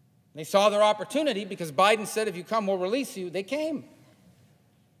 they saw their opportunity because Biden said, if you come, we'll release you. They came.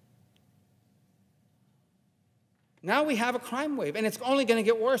 Now we have a crime wave, and it's only going to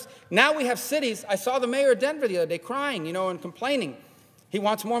get worse. Now we have cities. I saw the mayor of Denver the other day crying, and complaining. He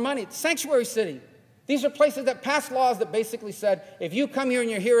wants more money. It's a sanctuary city. These are places that passed laws that basically said, if you come here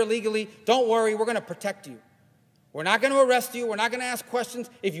and you're here illegally, don't worry, we're going to protect you. We're not going to arrest you. We're not going to ask questions.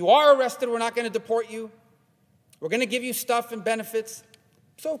 If you are arrested, we're not going to deport you. We're going to give you stuff and benefits.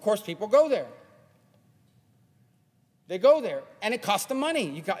 So, of course, people go there. They go there, and it costs them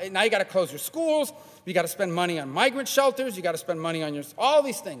money. Now you got to close your schools. You got to spend money on migrant shelters. You got to spend money on all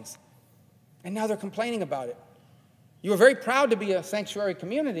these things. And now they're complaining about it. You were very proud to be a sanctuary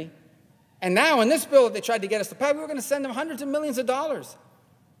community. And now in this bill that they tried to get us to pass, we were going to send them hundreds of millions of dollars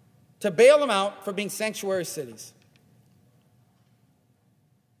to bail them out for being sanctuary cities.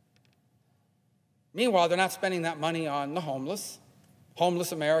 Meanwhile, they're not spending that money on the homeless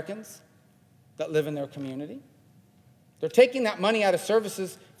Americans that live in their community. They're taking that money out of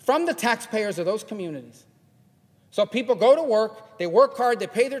services from the taxpayers of those communities. So people go to work, they work hard, they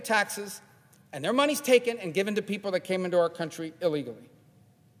pay their taxes, and their money's taken and given to people that came into our country illegally.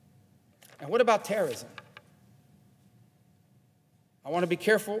 And what about terrorism? I want to be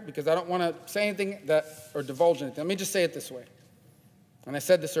careful because I don't want to say anything or divulge anything. Let me just say it this way. And I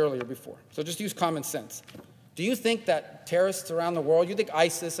said this earlier before. So just use common sense. Do you think that terrorists around the world, you think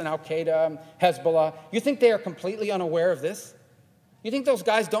ISIS and Al-Qaeda and Hezbollah, you think they are completely unaware of this? You think those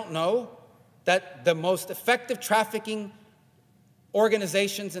guys don't know that the most effective trafficking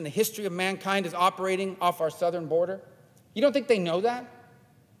organizations in the history of mankind is operating off our southern border? You don't think they know that?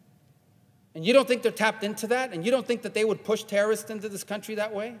 And you don't think they're tapped into that? And you don't think that they would push terrorists into this country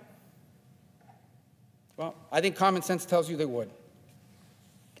that way? Well, I think common sense tells you they would.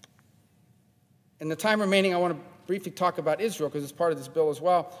 In the time remaining, I want to briefly talk about Israel because it's part of this bill as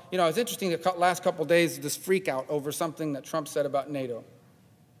well. You know, it's interesting the last couple of days, this freak out over something that Trump said about NATO.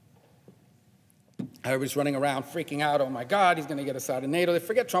 Everybody's running around freaking out, oh my God, he's going to get us out of NATO. They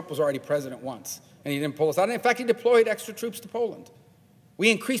forget Trump was already president once, and he didn't pull us out. And in fact, he deployed extra troops to Poland.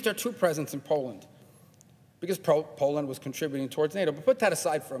 We increased our troop presence in Poland because Poland was contributing towards NATO. But put that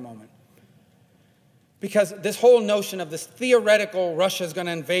aside for a moment. Because this whole notion of this theoretical Russia is going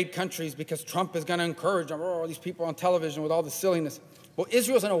to invade countries because Trump is going to encourage them, all these people on television with all the silliness. Well,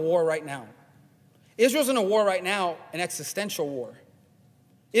 Israel's in a war right now. Israel's in a war right now, an existential war.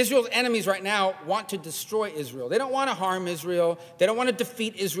 Israel's enemies right now want to destroy Israel. They don't want to harm Israel. They don't want to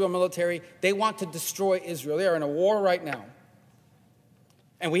defeat Israel military. They want to destroy Israel. They are in a war right now.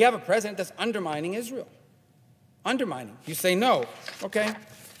 And we have a president that's undermining Israel. Undermining. You say no. Okay.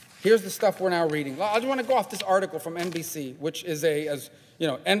 Here's the stuff we're now reading. I just want to go off this article from NBC, which is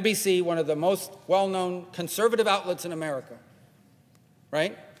NBC, one of the most well-known conservative outlets in America,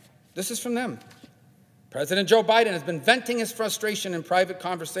 right? This is from them. President Joe Biden has been venting his frustration in private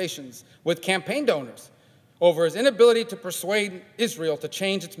conversations with campaign donors over his inability to persuade Israel to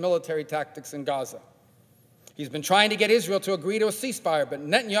change its military tactics in Gaza. He's been trying to get Israel to agree to a ceasefire, but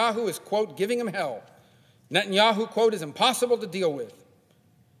Netanyahu is, quote, giving him hell. Netanyahu, quote, is impossible to deal with.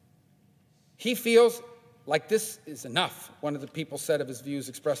 He feels like this is enough, one of the people said of his views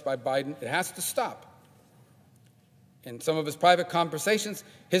expressed by Biden. It has to stop. In some of his private conversations,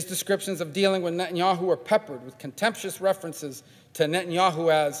 his descriptions of dealing with Netanyahu were peppered with contemptuous references to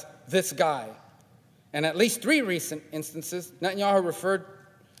Netanyahu as this guy. And at least 3 recent instances,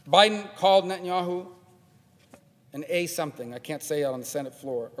 Biden called Netanyahu an A something. I can't say it on the Senate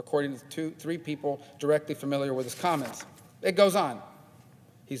floor, according to 3 people directly familiar with his comments. It goes on.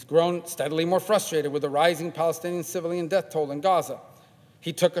 He's grown steadily more frustrated with the rising Palestinian civilian death toll in Gaza.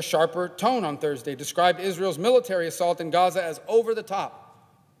 He took a sharper tone on Thursday, described Israel's military assault in Gaza as over the top.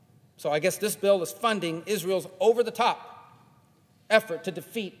 So I guess this bill is funding Israel's over the top effort to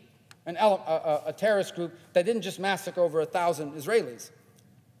defeat a terrorist group that didn't just massacre over 1,000 Israelis,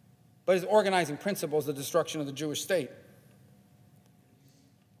 but his organizing principle is the destruction of the Jewish state.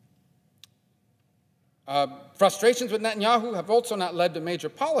 Frustrations with Netanyahu have also not led to major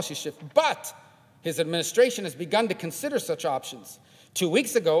policy shift, but his administration has begun to consider such options. 2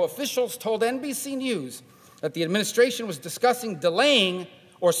 weeks ago, officials told NBC News that the administration was discussing delaying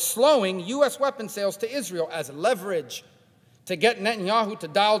or slowing U.S. weapon sales to Israel as leverage to get Netanyahu to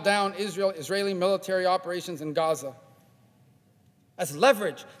dial down Israeli military operations in Gaza. As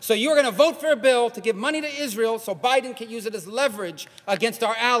leverage. So you're going to vote for a bill to give money to Israel so Biden can use it as leverage against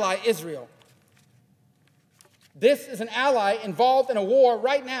our ally, Israel. This is an ally involved in a war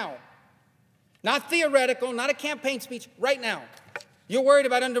right now. Not theoretical, not a campaign speech, right now. You're worried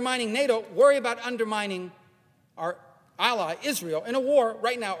about undermining NATO, worry about undermining our ally, Israel, in a war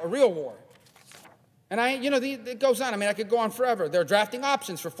right now, a real war. And it goes on. I mean, I could go on forever. They're drafting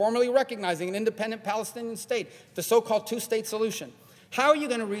options for formally recognizing an independent Palestinian state, the so-called 2-state solution. How are you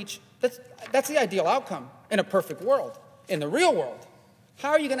going to reach, that's the ideal outcome in a perfect world. In the real world,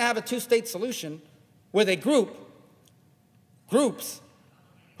 how are you going to have a 2-state solution with a groups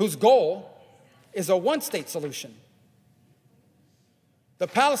whose goal is a 1-state solution? The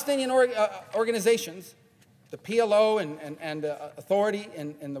Palestinian organizations, the PLO and Authority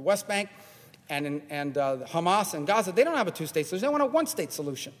in the West Bank and Hamas and Gaza, they don't have a 2-state solution. They want a 1-state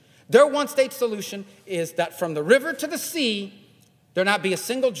solution. Their 1-state solution is that from the river to the sea, there not be a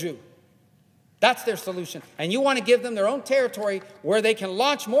single Jew. That's their solution. And you want to give them their own territory where they can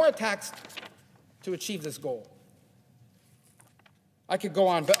launch more attacks to achieve this goal. I could go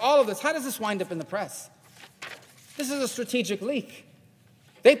on, but all of this, how does this wind up in the press? This is a strategic leak.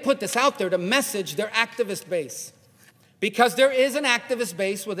 They put this out there to message their activist base, because there is an activist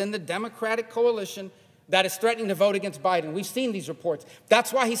base within the Democratic coalition that is threatening to vote against Biden. We've seen these reports.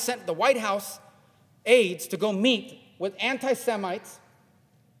 That's why he sent the White House aides to go meet with anti-Semites,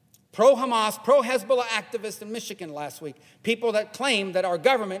 pro-Hamas, pro-Hezbollah activists in Michigan last week, people that claim that our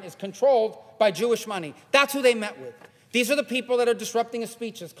government is controlled by Jewish money. That's who they met with. These are the people that are disrupting his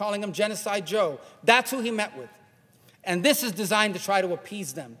speeches, calling him Genocide Joe. That's who he met with. And this is designed to try to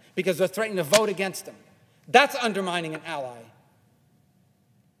appease them because they're threatening to vote against him. That's undermining an ally.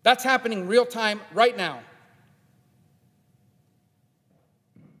 That's happening real time right now.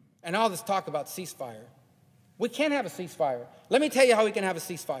 And all this talk about ceasefire. We can't have a ceasefire. Let me tell you how we can have a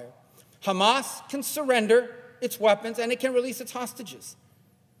ceasefire. Hamas can surrender its weapons and it can release its hostages.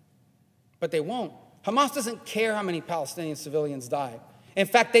 But they won't. Hamas doesn't care how many Palestinian civilians die. In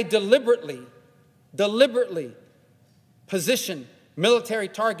fact, they deliberately deliberately position military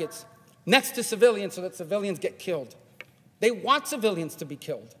targets next to civilians so that civilians get killed. They want civilians to be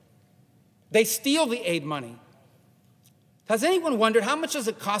killed. They steal the aid money. Has anyone wondered how much does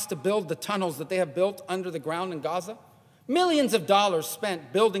it cost to build the tunnels that they have built under the ground in Gaza? Millions of dollars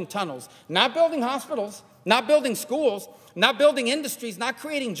spent building tunnels, not building hospitals, not building schools, not building industries, not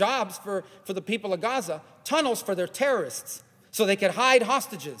creating jobs for the people of Gaza, tunnels for their terrorists so they could hide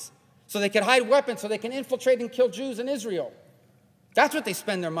hostages, so they could hide weapons, so they can infiltrate and kill Jews in Israel. That's what they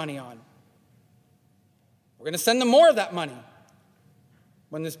spend their money on. We're going to send them more of that money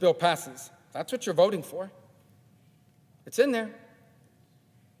when this bill passes. That's what you're voting for. It's in there.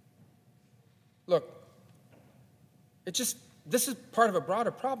 Look, this is part of a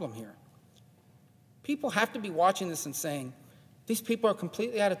broader problem here. People have to be watching this and saying, these people are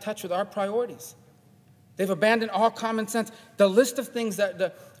completely out of touch with our priorities. They've abandoned all common sense. The list of things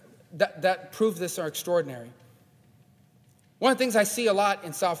that prove this are extraordinary. One of the things I see a lot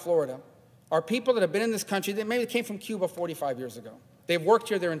in South Florida are people that have been in this country, that maybe came from Cuba 45 years ago. They've worked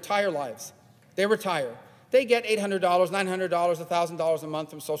here their entire lives. They retire. They get $800, $900, $1,000 a month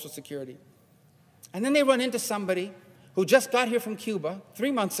from Social Security. And then they run into somebody who just got here from Cuba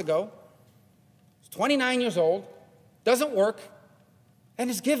 3 months ago, 29 years old, doesn't work, and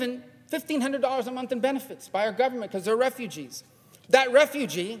is given $1,500 a month in benefits by our government because they're refugees. That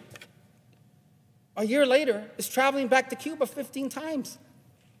refugee, a year later, is traveling back to Cuba 15 times.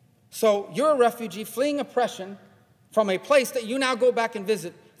 So you're a refugee fleeing oppression from a place that you now go back and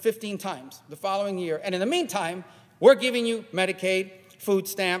visit 15 times the following year. And in the meantime, we're giving you Medicaid, food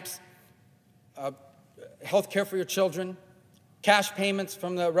stamps, health care for your children, cash payments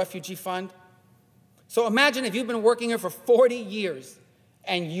from the refugee fund. So imagine if you've been working here for 40 years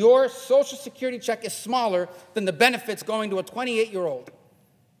and your Social Security check is smaller than the benefits going to a 28-year-old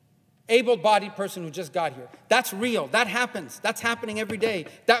able-bodied person who just got here. That's real. That happens. That's happening every day.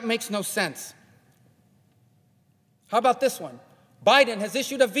 That makes no sense. How about this one? Biden has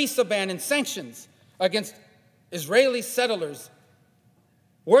issued a visa ban and sanctions against Israeli settlers.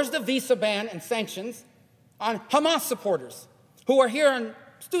 Where's the visa ban and sanctions on Hamas supporters who are here on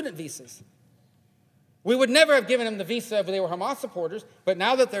student visas? We would never have given them the visa if they were Hamas supporters, but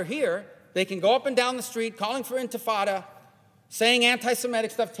now that they're here, they can go up and down the street calling for intifada, saying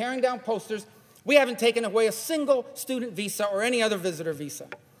anti-Semitic stuff, tearing down posters. We haven't taken away a single student visa or any other visitor visa.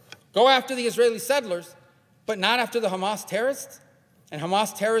 Go after the Israeli settlers, but not after the Hamas terrorists and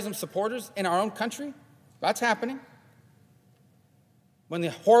Hamas terrorism supporters in our own country? That's happening. When the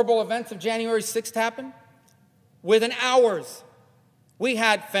horrible events of January 6th happened, within hours, we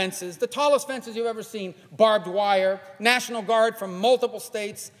had fences, the tallest fences you've ever seen, barbed wire, National Guard from multiple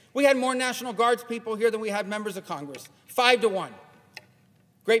states. We had more National Guards people here than we had members of Congress, 5 to 1.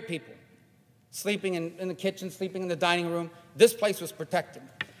 Great people, sleeping in the kitchen, sleeping in the dining room. This place was protected.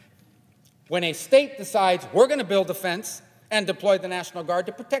 When a state decides we're going to build a fence and deploy the National Guard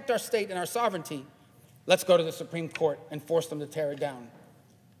to protect our state and our sovereignty, let's go to the Supreme Court and force them to tear it down.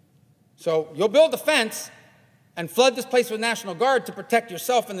 So you'll build a fence and flood this place with National Guard to protect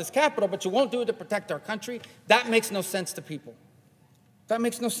yourself in this capital, but you won't do it to protect our country. That makes no sense to people. That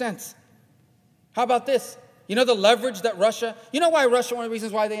makes no sense. How about this? You know the leverage that Russia, you know why Russia, one of the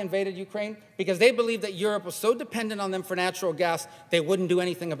reasons why they invaded Ukraine? Because they believed that Europe was so dependent on them for natural gas, they wouldn't do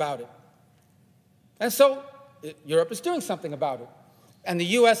anything about it. And so Europe is doing something about it. And the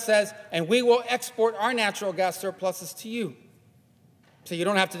U.S. says, and we will export our natural gas surpluses to you, so you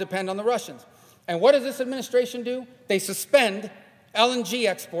don't have to depend on the Russians. And what does this administration do? They suspend LNG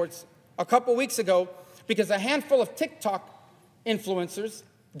exports a couple weeks ago because a handful of TikTok influencers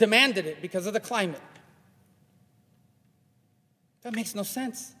demanded it because of the climate. That makes no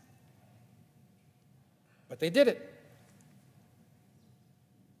sense. But they did it.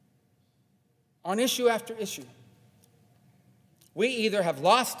 On issue after issue, we either have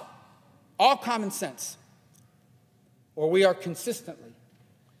lost all common sense or we are consistently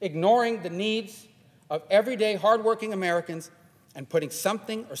ignoring the needs of everyday hardworking Americans and putting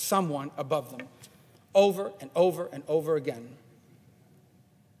something or someone above them over and over and over again.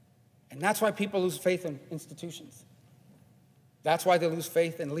 And that's why people lose faith in institutions. That's why they lose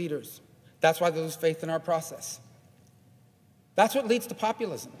faith in leaders. That's why they lose faith in our process. That's what leads to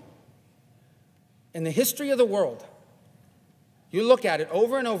populism. In the history of the world, you look at it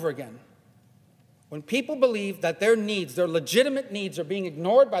over and over again. When people believe that their needs, their legitimate needs, are being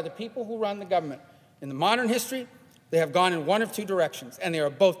ignored by the people who run the government, in the modern history, they have gone in one of two directions, and they are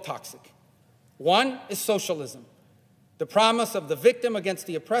both toxic. One is socialism, the promise of the victim against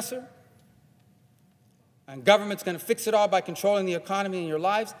the oppressor, and government's going to fix it all by controlling the economy and your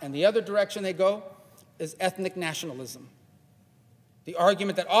lives. And the other direction they go is ethnic nationalism. The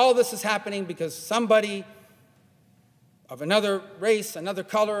argument that all this is happening because somebody of another race, another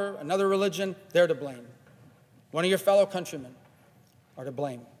color, another religion, they're to blame. One of your fellow countrymen are to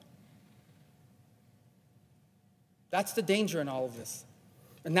blame. That's the danger in all of this.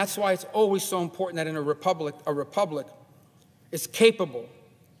 And that's why it's always so important that in a republic is capable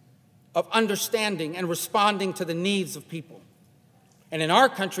of understanding and responding to the needs of people. And in our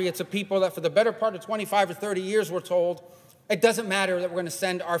country, it's a people that for the better part of 25 or 30 years we're told, it doesn't matter that we're going to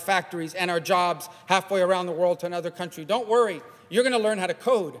send our factories and our jobs halfway around the world to another country. Don't worry, you're going to learn how to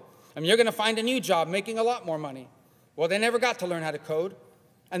code. And you're going to find a new job making a lot more money. Well, they never got to learn how to code,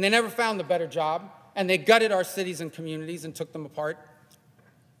 and they never found the better job, and they gutted our cities and communities and took them apart.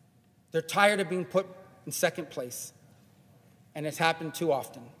 They're tired of being put in second place, and it's happened too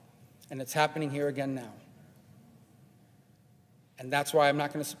often, and it's happening here again now. And that's why I'm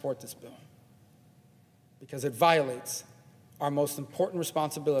not going to support this bill, because it violates our most important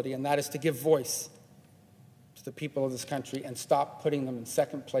responsibility, and that is to give voice to the people of this country and stop putting them in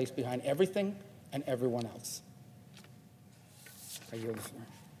second place behind everything and everyone else. I yield the floor.